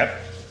 Yep.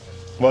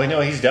 Well,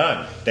 he's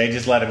done. They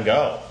just let him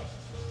go.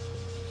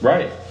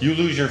 Right. You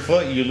lose your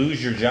foot, you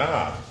lose your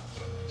job.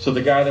 So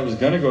the guy that was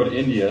going to go to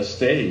India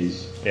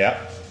stays, Yep.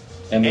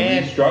 and the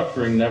And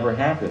restructuring never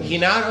happened. He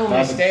not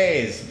only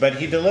stays, but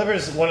he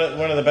delivers one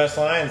of the best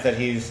lines that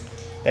he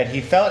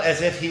felt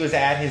as if he was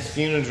at his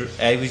funeral.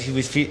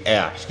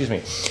 Excuse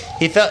me.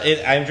 He felt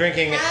it. I'm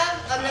drinking.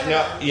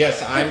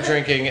 Yes, I'm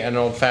drinking an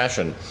old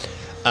fashioned.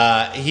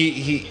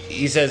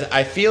 He says,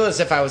 I feel as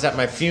if I was at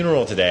my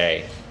funeral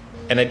today,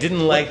 and I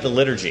didn't like the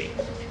liturgy.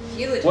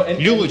 Eulogy. Well, and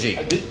Eulogy.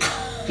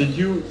 Did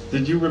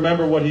you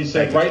remember what he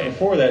said right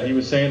before that? He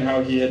was saying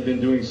how he had been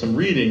doing some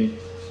reading,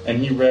 and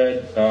he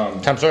read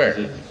Tom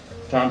Sawyer.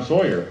 Tom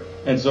Sawyer.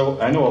 And so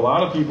I know a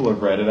lot of people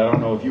have read it. I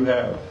don't know if you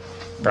have.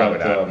 Probably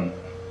but, not.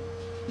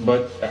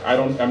 But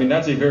I mean,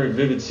 that's a very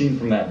vivid scene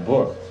from that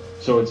book.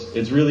 So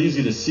it's really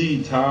easy to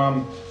see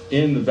Tom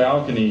in the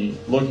balcony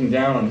looking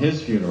down on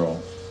his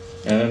funeral.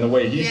 And then the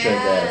way he said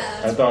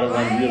that, I thought it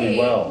went really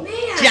well.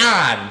 Man.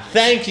 John,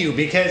 thank you,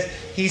 because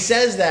he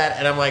says that,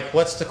 and I'm like,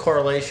 what's the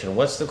correlation?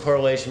 What's the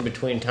correlation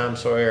between Tom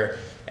Sawyer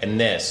and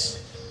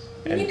this?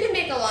 And, You can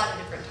make a lot of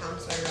different Tom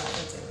Sawyer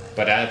references.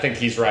 but I think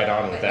he's right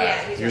on with But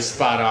that. yeah, he's You're right.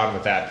 spot on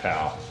with that,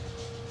 pal.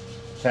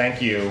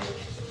 Thank you.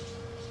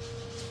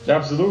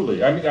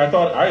 Absolutely. I mean,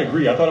 I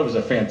agree. I thought it was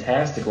a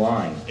fantastic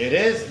line. It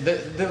is.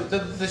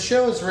 The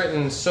show is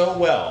written so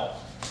well.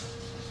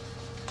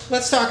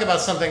 Let's talk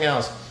about something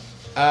else.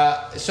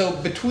 So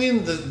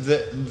between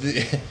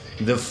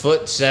the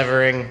foot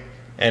severing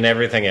and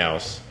everything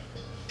else,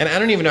 and I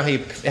don't even know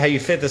how you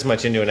fit this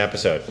much into an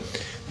episode,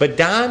 but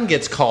Don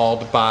gets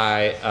called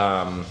by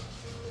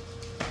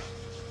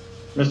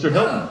Mr. Hilton.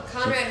 Oh,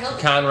 Conrad Hilton.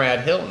 Conrad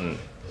Hilton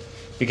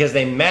because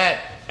they met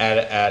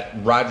at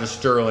Roger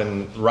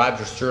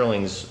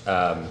Sterling's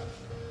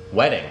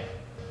wedding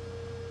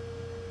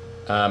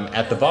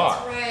at the bar.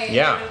 That's right.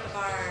 Yeah. At the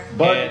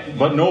bar.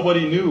 But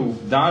nobody knew.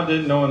 Don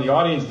didn't know, and the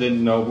audience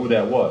didn't know who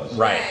that was.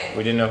 Right.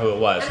 We didn't know who it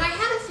was. And I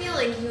had a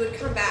feeling he would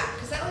come back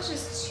because that was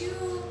just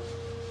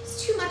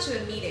too much of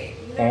a meeting.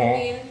 You know what Uh-huh. I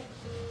mean?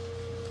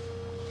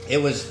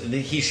 It was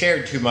he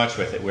shared too much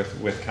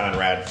with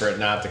Conrad for it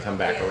not to come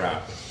back Yeah.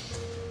 around.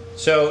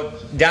 So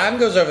Don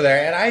goes over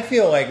there, and I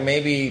feel like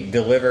maybe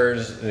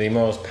delivers the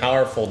most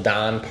powerful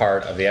Don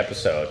part of the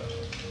episode,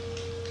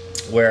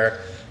 where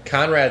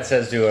Conrad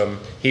says to him,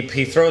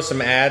 he throws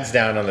some ads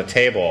down on the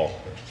table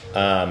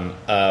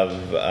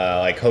of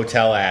like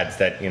hotel ads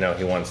that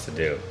he wants to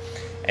do,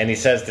 and he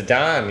says to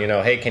Don,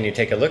 hey, can you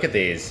take a look at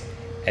these?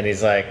 And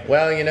he's like,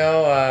 well, you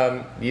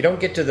don't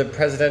get to the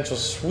presidential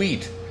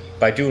suite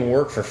by doing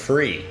work for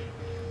free,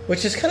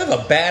 which is kind of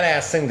a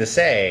badass thing to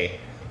say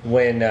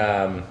when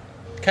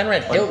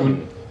Conrad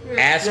Hilton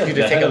asks you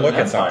to take a look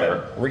at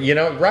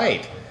something.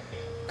 Right.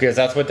 Because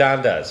that's what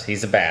Don does.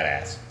 He's a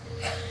badass.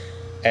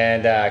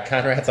 And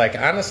Conrad's like,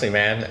 honestly,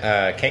 man,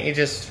 can't you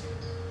just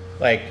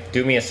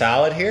do me a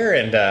solid here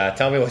and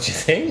tell me what you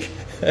think?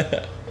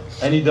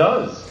 And he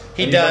does.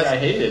 He does. Like, I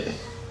hate it.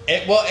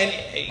 It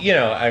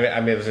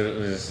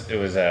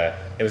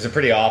was a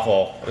pretty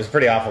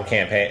awful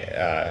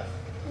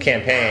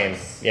campaign.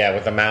 Yeah,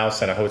 with a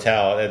mouse and a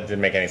hotel. It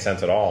didn't make any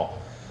sense at all.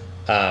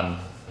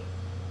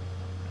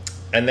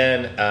 And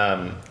then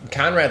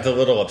Conrad's a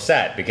little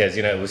upset because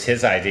it was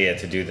his idea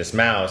to do this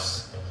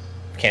mouse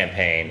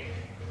campaign,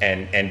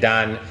 and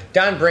Don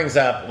brings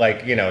up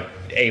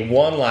a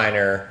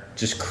one-liner,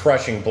 just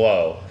crushing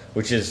blow,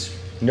 which is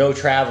no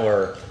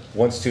traveler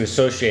wants to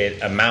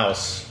associate a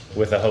mouse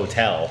with a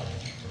hotel.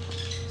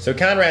 So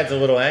Conrad's a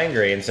little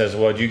angry and says,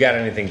 well, do you got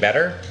anything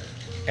better?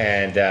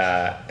 And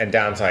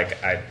Don's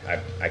like,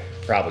 I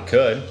probably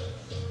could.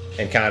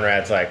 And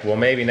Conrad's like, well,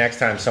 maybe next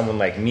time someone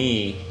like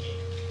me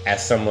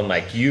asks someone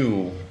like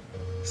you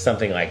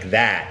something like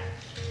that,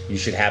 you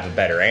should have a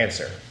better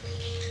answer.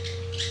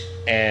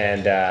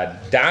 And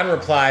Don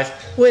replies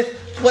with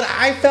what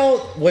I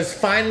felt was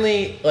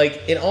finally,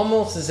 it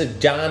almost as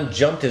if Don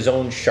jumped his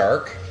own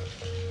shark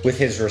with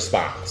his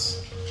response.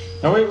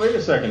 Now, wait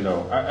a second,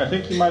 though. I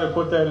think he might have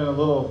put that in a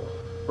little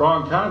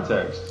wrong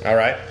context. All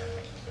right.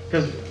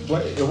 Because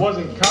it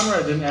wasn't,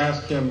 Conrad didn't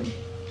ask him,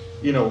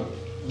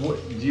 what,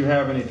 do you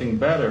have anything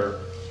better?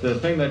 The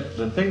thing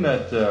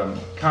that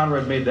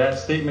Conrad made that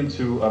statement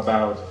to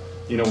about,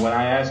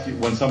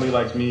 when somebody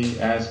like me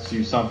asks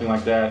you something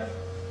like that,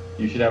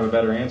 you should have a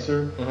better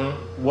answer.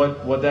 Mm-hmm.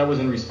 What that was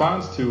in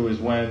response to is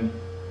when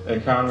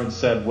Conrad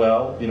said,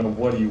 well,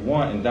 what do you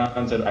want? And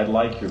Don said, I'd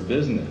like your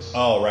business.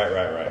 Oh,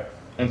 right.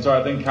 And so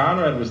I think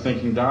Conrad was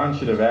thinking Don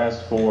should have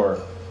asked for,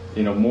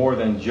 more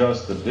than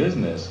just the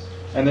business.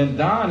 And then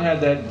Don had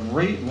that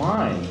great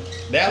line.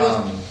 That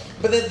was,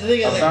 but the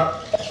thing is,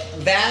 about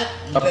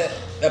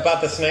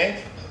the snake.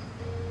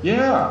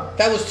 Yeah.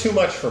 That was too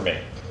much for me.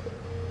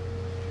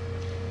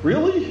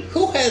 Really?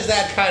 Who has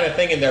that kind of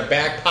thing in their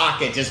back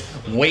pocket, just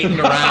waiting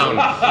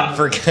around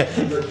for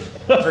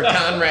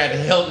Conrad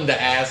Hilton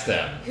to ask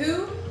them?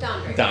 Who?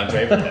 Don Draper. Don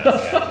Draper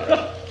does.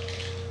 Yeah,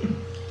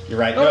 you're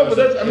right. No, but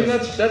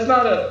that's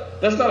not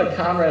a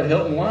Conrad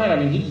Hilton line. I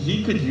mean,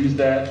 he could use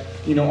that,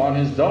 on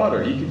his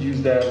daughter. He could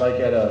use that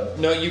at a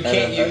no. You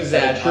can't use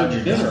that at a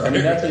church dinner. I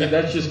mean,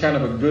 that's just kind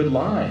of a good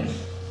line.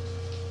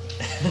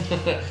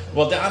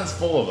 Well, Don's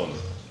full of them.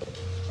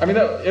 I mean,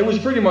 it was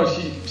pretty much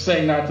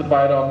saying not to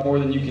bite off more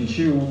than you can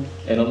chew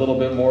in a little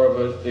bit more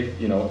of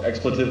a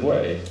expletive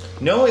way.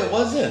 No, it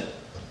wasn't.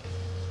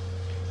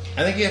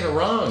 I think you have it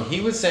wrong.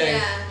 He was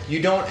saying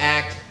you don't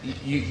act.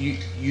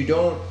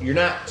 You're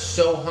not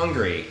so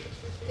hungry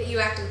that you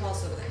act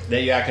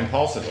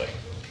impulsively.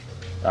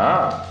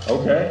 Ah,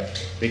 okay.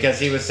 Because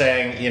he was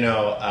saying,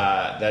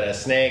 that a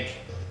snake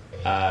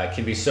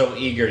can be so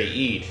eager to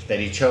eat that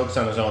he chokes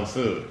on his own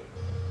food.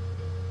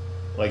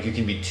 Like you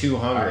can be too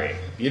hungry.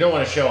 You don't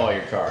want to show all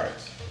your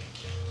cards.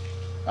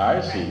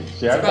 I see.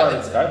 See, I thought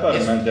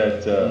it meant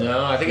that.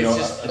 No, I think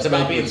it's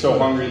about being so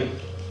hungry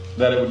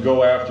that it would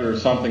go after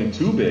something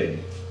too big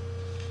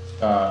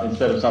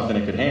instead of something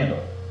it could handle.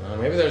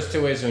 Maybe there's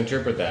two ways to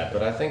interpret that,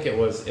 but I think it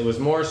was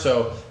more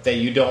so that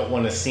you don't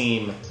want to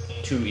seem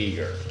too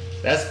eager.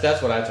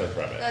 That's what I took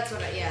from it. That's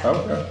what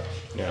Okay.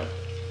 Yeah.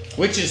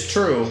 Which is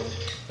true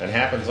and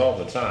happens all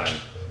the time.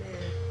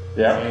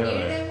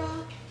 Yeah.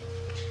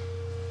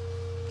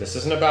 This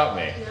isn't about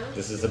me. No?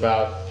 This is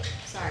about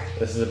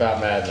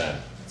Mad Men.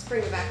 Let's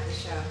bring it back to the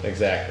show.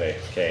 Exactly,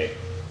 Kate.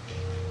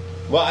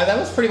 Well, that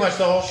was pretty much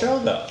the whole show,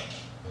 though.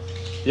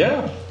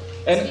 Yeah.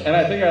 And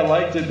I think I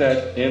liked it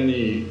that in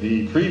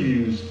the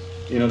previews,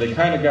 they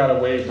kind of got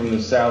away from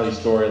the Sally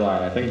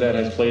storyline. I think that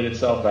has played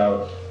itself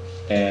out,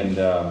 and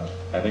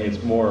I think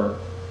it's more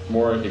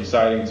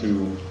exciting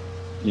to,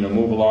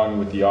 move along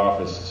with the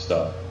Office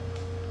stuff.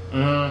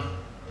 No,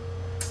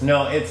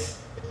 it's,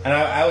 and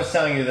I was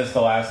telling you this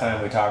the last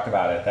time we talked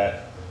about it,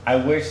 that I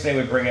wish they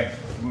would bring it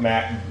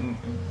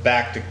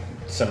back to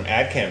some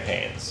ad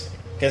campaigns.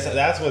 Because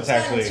that's what's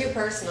actually too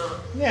personal.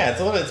 Yeah,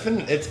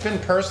 it's been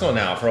personal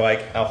now for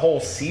a whole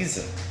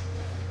season.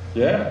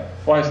 Yeah.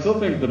 Well, I still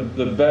think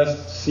the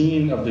best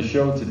scene of the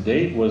show to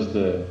date was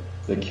the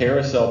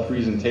carousel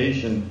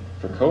presentation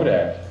for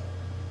Kodak.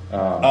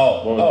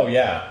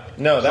 Yeah.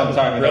 No, that was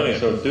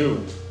brilliant. Episode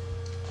 2.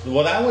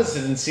 Well, that was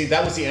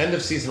the end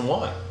of season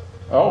 1.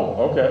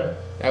 Oh, okay.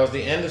 That was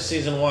the end of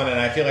season 1, and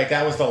I feel like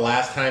that was the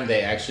last time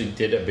they actually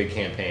did a big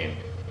campaign.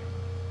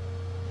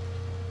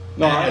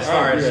 No, as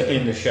far as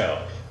in the show.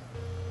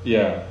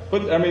 Yeah,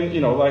 but I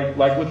mean,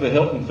 like with the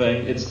Hilton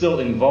thing, it's still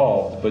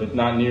involved, but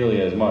not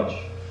nearly as much.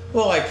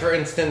 Well, like for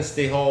instance,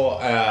 the whole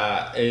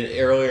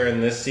earlier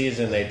in this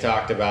season, they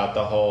talked about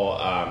the whole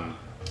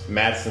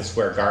Madison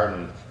Square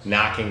Garden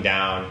knocking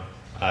down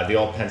the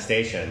old Penn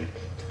Station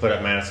to put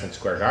up Madison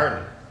Square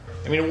Garden.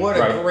 I mean, what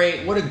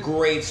a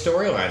great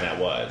storyline that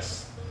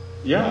was.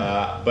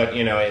 Yeah. But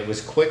it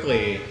was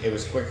quickly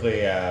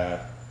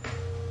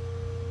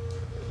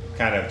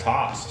kind of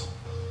tossed.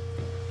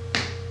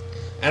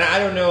 And I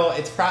don't know.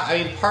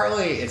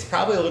 Partly it's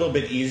probably a little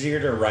bit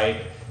easier to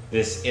write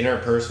this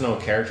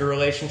interpersonal character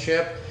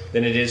relationship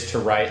than it is to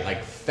write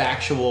like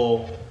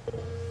factual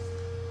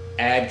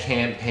ad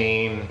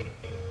campaign,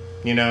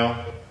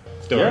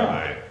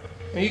 storyline.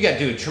 Yeah. You got to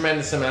do a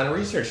tremendous amount of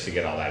research to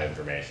get all that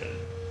information.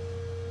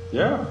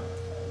 Yeah.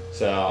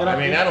 So And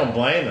I don't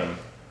blame him,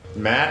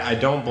 Matt. I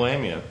don't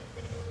blame you.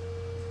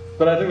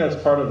 But I think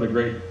that's part of the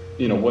great,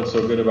 what's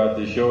so good about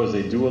this show is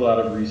they do a lot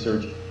of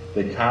research.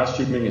 The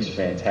costuming is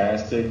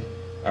fantastic.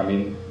 I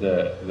mean,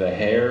 the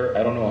hair,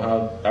 I don't know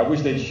how, I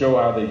wish they'd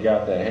show how they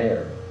got the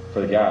hair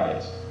for the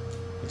guys.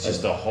 It's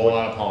just a whole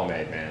lot of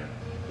pomade, man.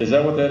 Is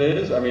that what that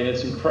is? I mean,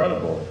 it's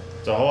incredible.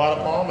 It's a whole lot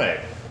of pomade.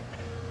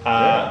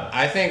 Yeah.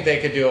 I think they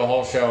could do a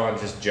whole show on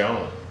just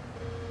Joan.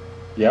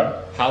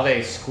 Yep. How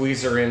they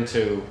squeeze her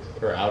into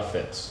her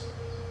outfits.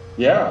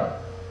 Yeah.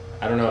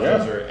 I don't know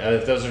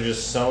if those are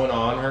just sewn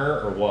on her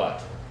or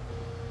what.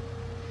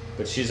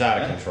 But she's out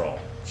of control.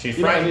 She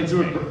frightens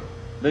me.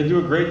 They do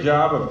a great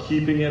job of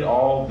keeping it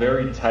all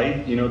very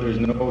tight. There's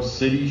no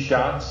city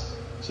shots,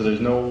 so there's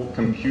no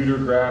computer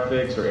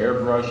graphics or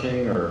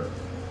airbrushing or.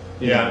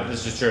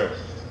 This is true.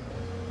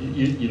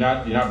 You're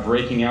not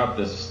breaking out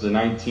the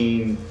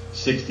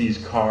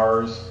 1960s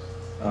cars.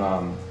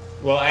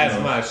 Well,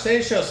 as much.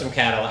 They show some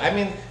Cadillac. I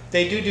mean,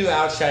 they do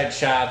outside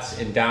shots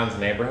in Don's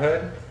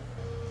neighborhood.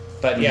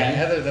 But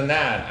other than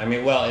that,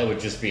 it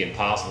would just be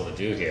impossible to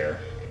do here.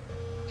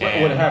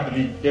 It would have to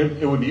be.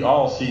 It would be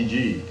all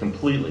CG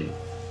completely.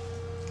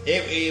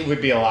 It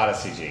would be a lot of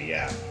CG,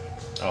 yeah,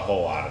 a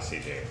whole lot of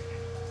CG.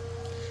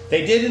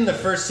 They did in the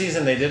first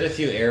season. They did a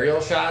few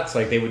aerial shots,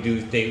 like they would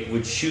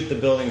shoot the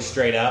building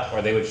straight up,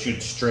 or they would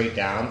shoot straight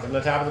down from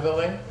the top of the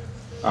building.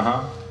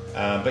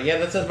 But yeah,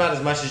 that's about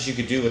as much as you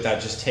could do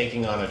without just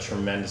taking on a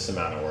tremendous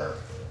amount of work.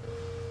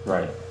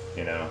 Right.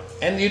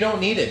 And you don't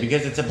need it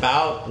because it's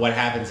about what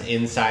happens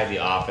inside the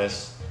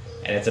office,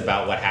 and it's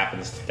about what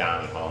happens to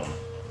Don at home.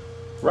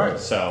 Right.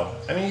 So,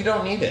 you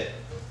don't need it.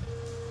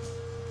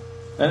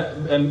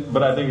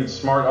 But I think it's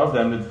smart of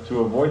them to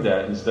avoid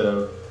that instead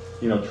of,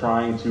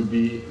 trying to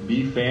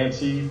be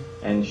fancy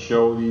and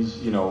show these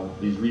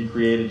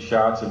recreated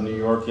shots of New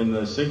York in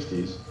the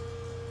 60s,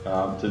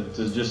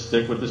 to just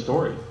stick with the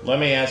story. Let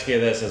me ask you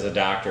this as a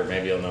doctor,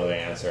 maybe you'll know the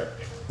answer.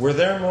 Were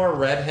there more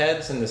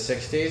redheads in the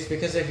 60s?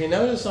 Because if you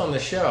notice on the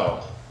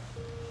show,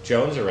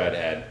 Joan's a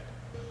redhead.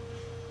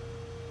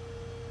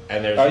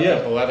 And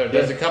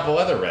there's a couple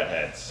other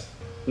redheads.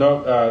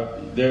 No,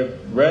 the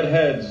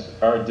redheads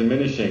are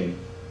diminishing.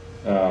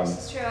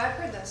 This is true. I've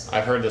heard this.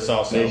 I've heard this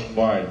also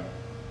nationwide,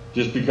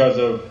 just because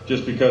of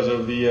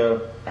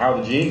the how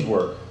the genes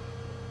work.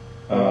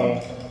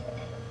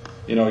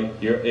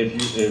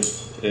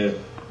 If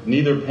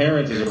neither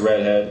parent is a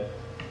redhead,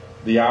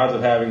 the odds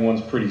of having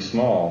one's pretty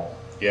small.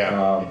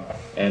 Yeah.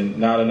 And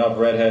not enough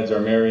redheads are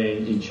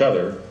marrying each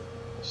other,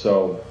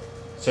 so.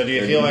 So do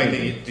you feel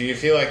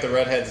like the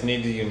redheads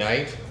need to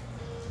unite?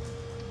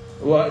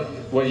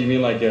 What you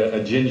mean, like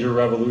a ginger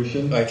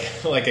revolution?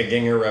 Like a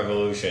ginger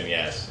revolution?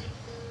 Yes.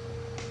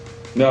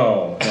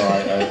 No,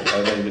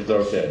 I think it's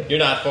okay. You're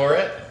not for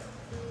it?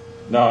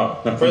 No.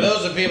 For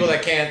those of people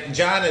that can't,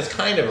 John is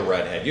kind of a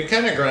redhead. You've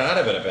kind of grown out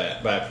of it a bit,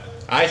 but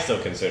I still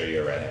consider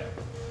you a redhead.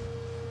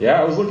 Yeah,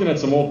 I was looking at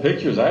some old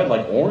pictures. I had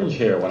like orange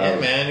hair when I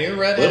was. Yeah, man, you're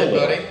redheaded,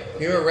 buddy.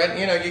 You were red.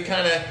 You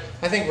kind of.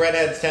 I think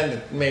redheads tend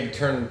to maybe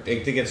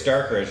it gets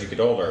darker as you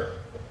get older.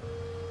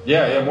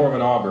 Yeah, more of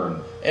an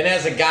auburn. And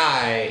as a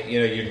guy,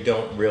 you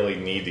don't really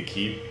need to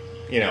keep.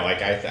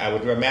 Like I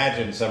would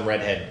imagine some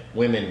redhead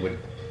women would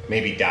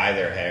maybe dye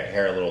their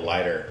hair a little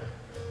lighter.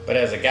 But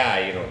as a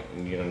guy,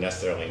 you don't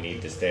necessarily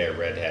need to stay a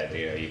redhead.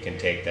 You can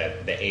take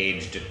the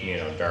aged,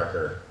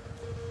 darker,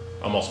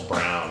 almost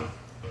brown.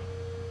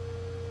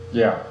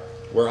 Yeah.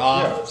 We're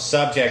off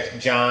subject,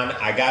 John.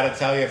 I got to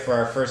tell you, for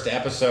our first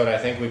episode, I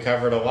think we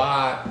covered a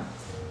lot.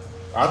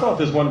 I thought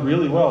this went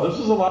really well. This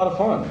was a lot of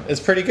fun.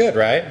 It's pretty good,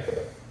 right?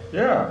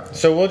 Yeah.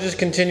 So we'll just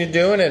continue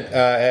doing it,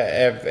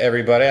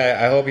 everybody.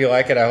 I hope you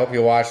like it. I hope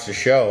you watch the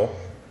show.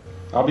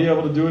 I'll be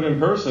able to do it in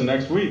person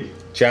next week.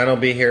 John will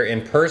be here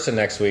in person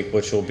next week,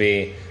 which will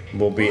be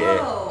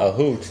a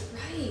hoot.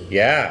 Right.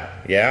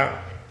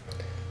 Yeah.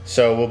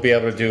 So we'll be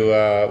able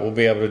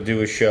to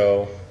do a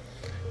show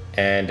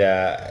and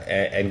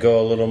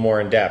go a little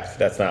more in depth.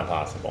 That's not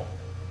possible.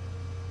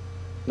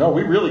 No,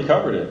 we really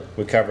covered it.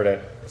 We covered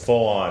it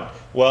full on.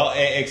 Well,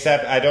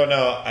 except I don't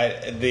know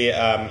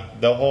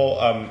the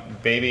whole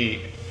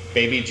baby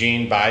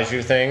Gene buys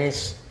you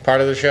things part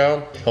of the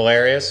show.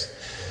 Hilarious.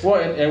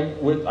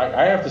 Well,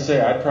 I have to say,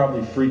 I'd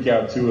probably freak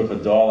out too if a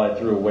doll I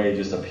threw away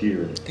just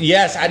appeared.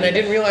 Yes, and I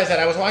didn't realize that.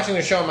 I was watching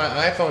the show on my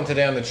iPhone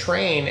today on the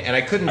train, and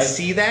I couldn't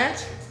see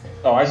that.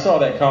 Oh, I saw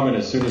that coming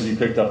as soon as he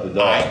picked up the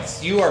doll.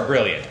 You are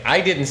brilliant.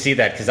 I didn't see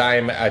that because I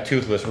am a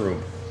toothless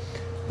rube.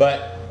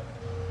 But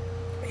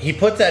he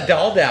puts that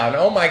doll down.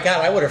 Oh my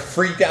God, I would have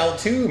freaked out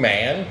too,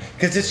 man.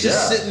 Because it's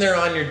just sitting there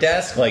on your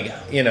desk, like,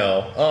 you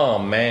know, oh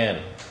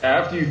man.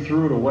 After you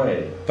threw it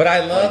away. But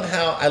I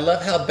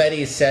love how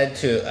Betty said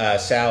to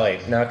Sally,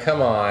 now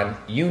come on,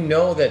 you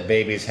know that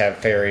babies have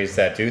fairies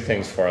that do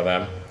things for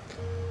them.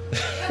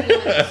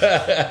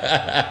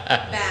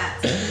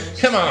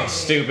 Come on,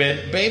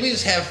 stupid.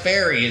 Babies have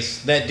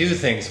fairies that do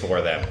things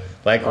for them.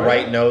 Like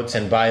write notes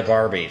and buy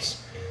Barbies.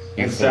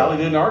 And Sally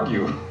didn't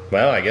argue.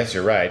 Well, I guess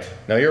you're right.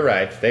 No, you're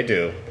right. They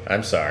do.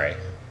 I'm sorry.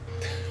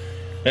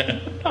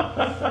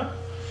 Another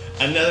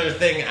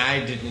thing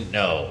I didn't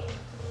know.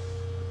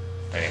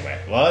 Anyway,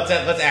 well,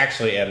 let's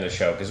actually end the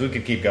show because we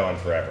could keep going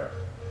forever.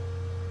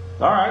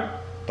 All right.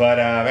 But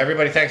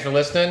everybody, thanks for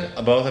listening,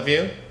 both of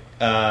you.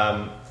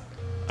 I'm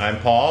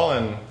Paul,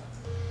 and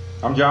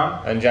I'm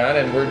John.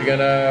 And we're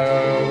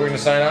gonna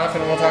sign off,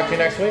 and we'll talk to you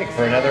next week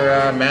for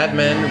another Mad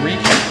Men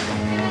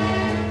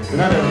recap. Good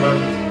night, everybody.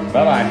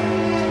 Bye bye.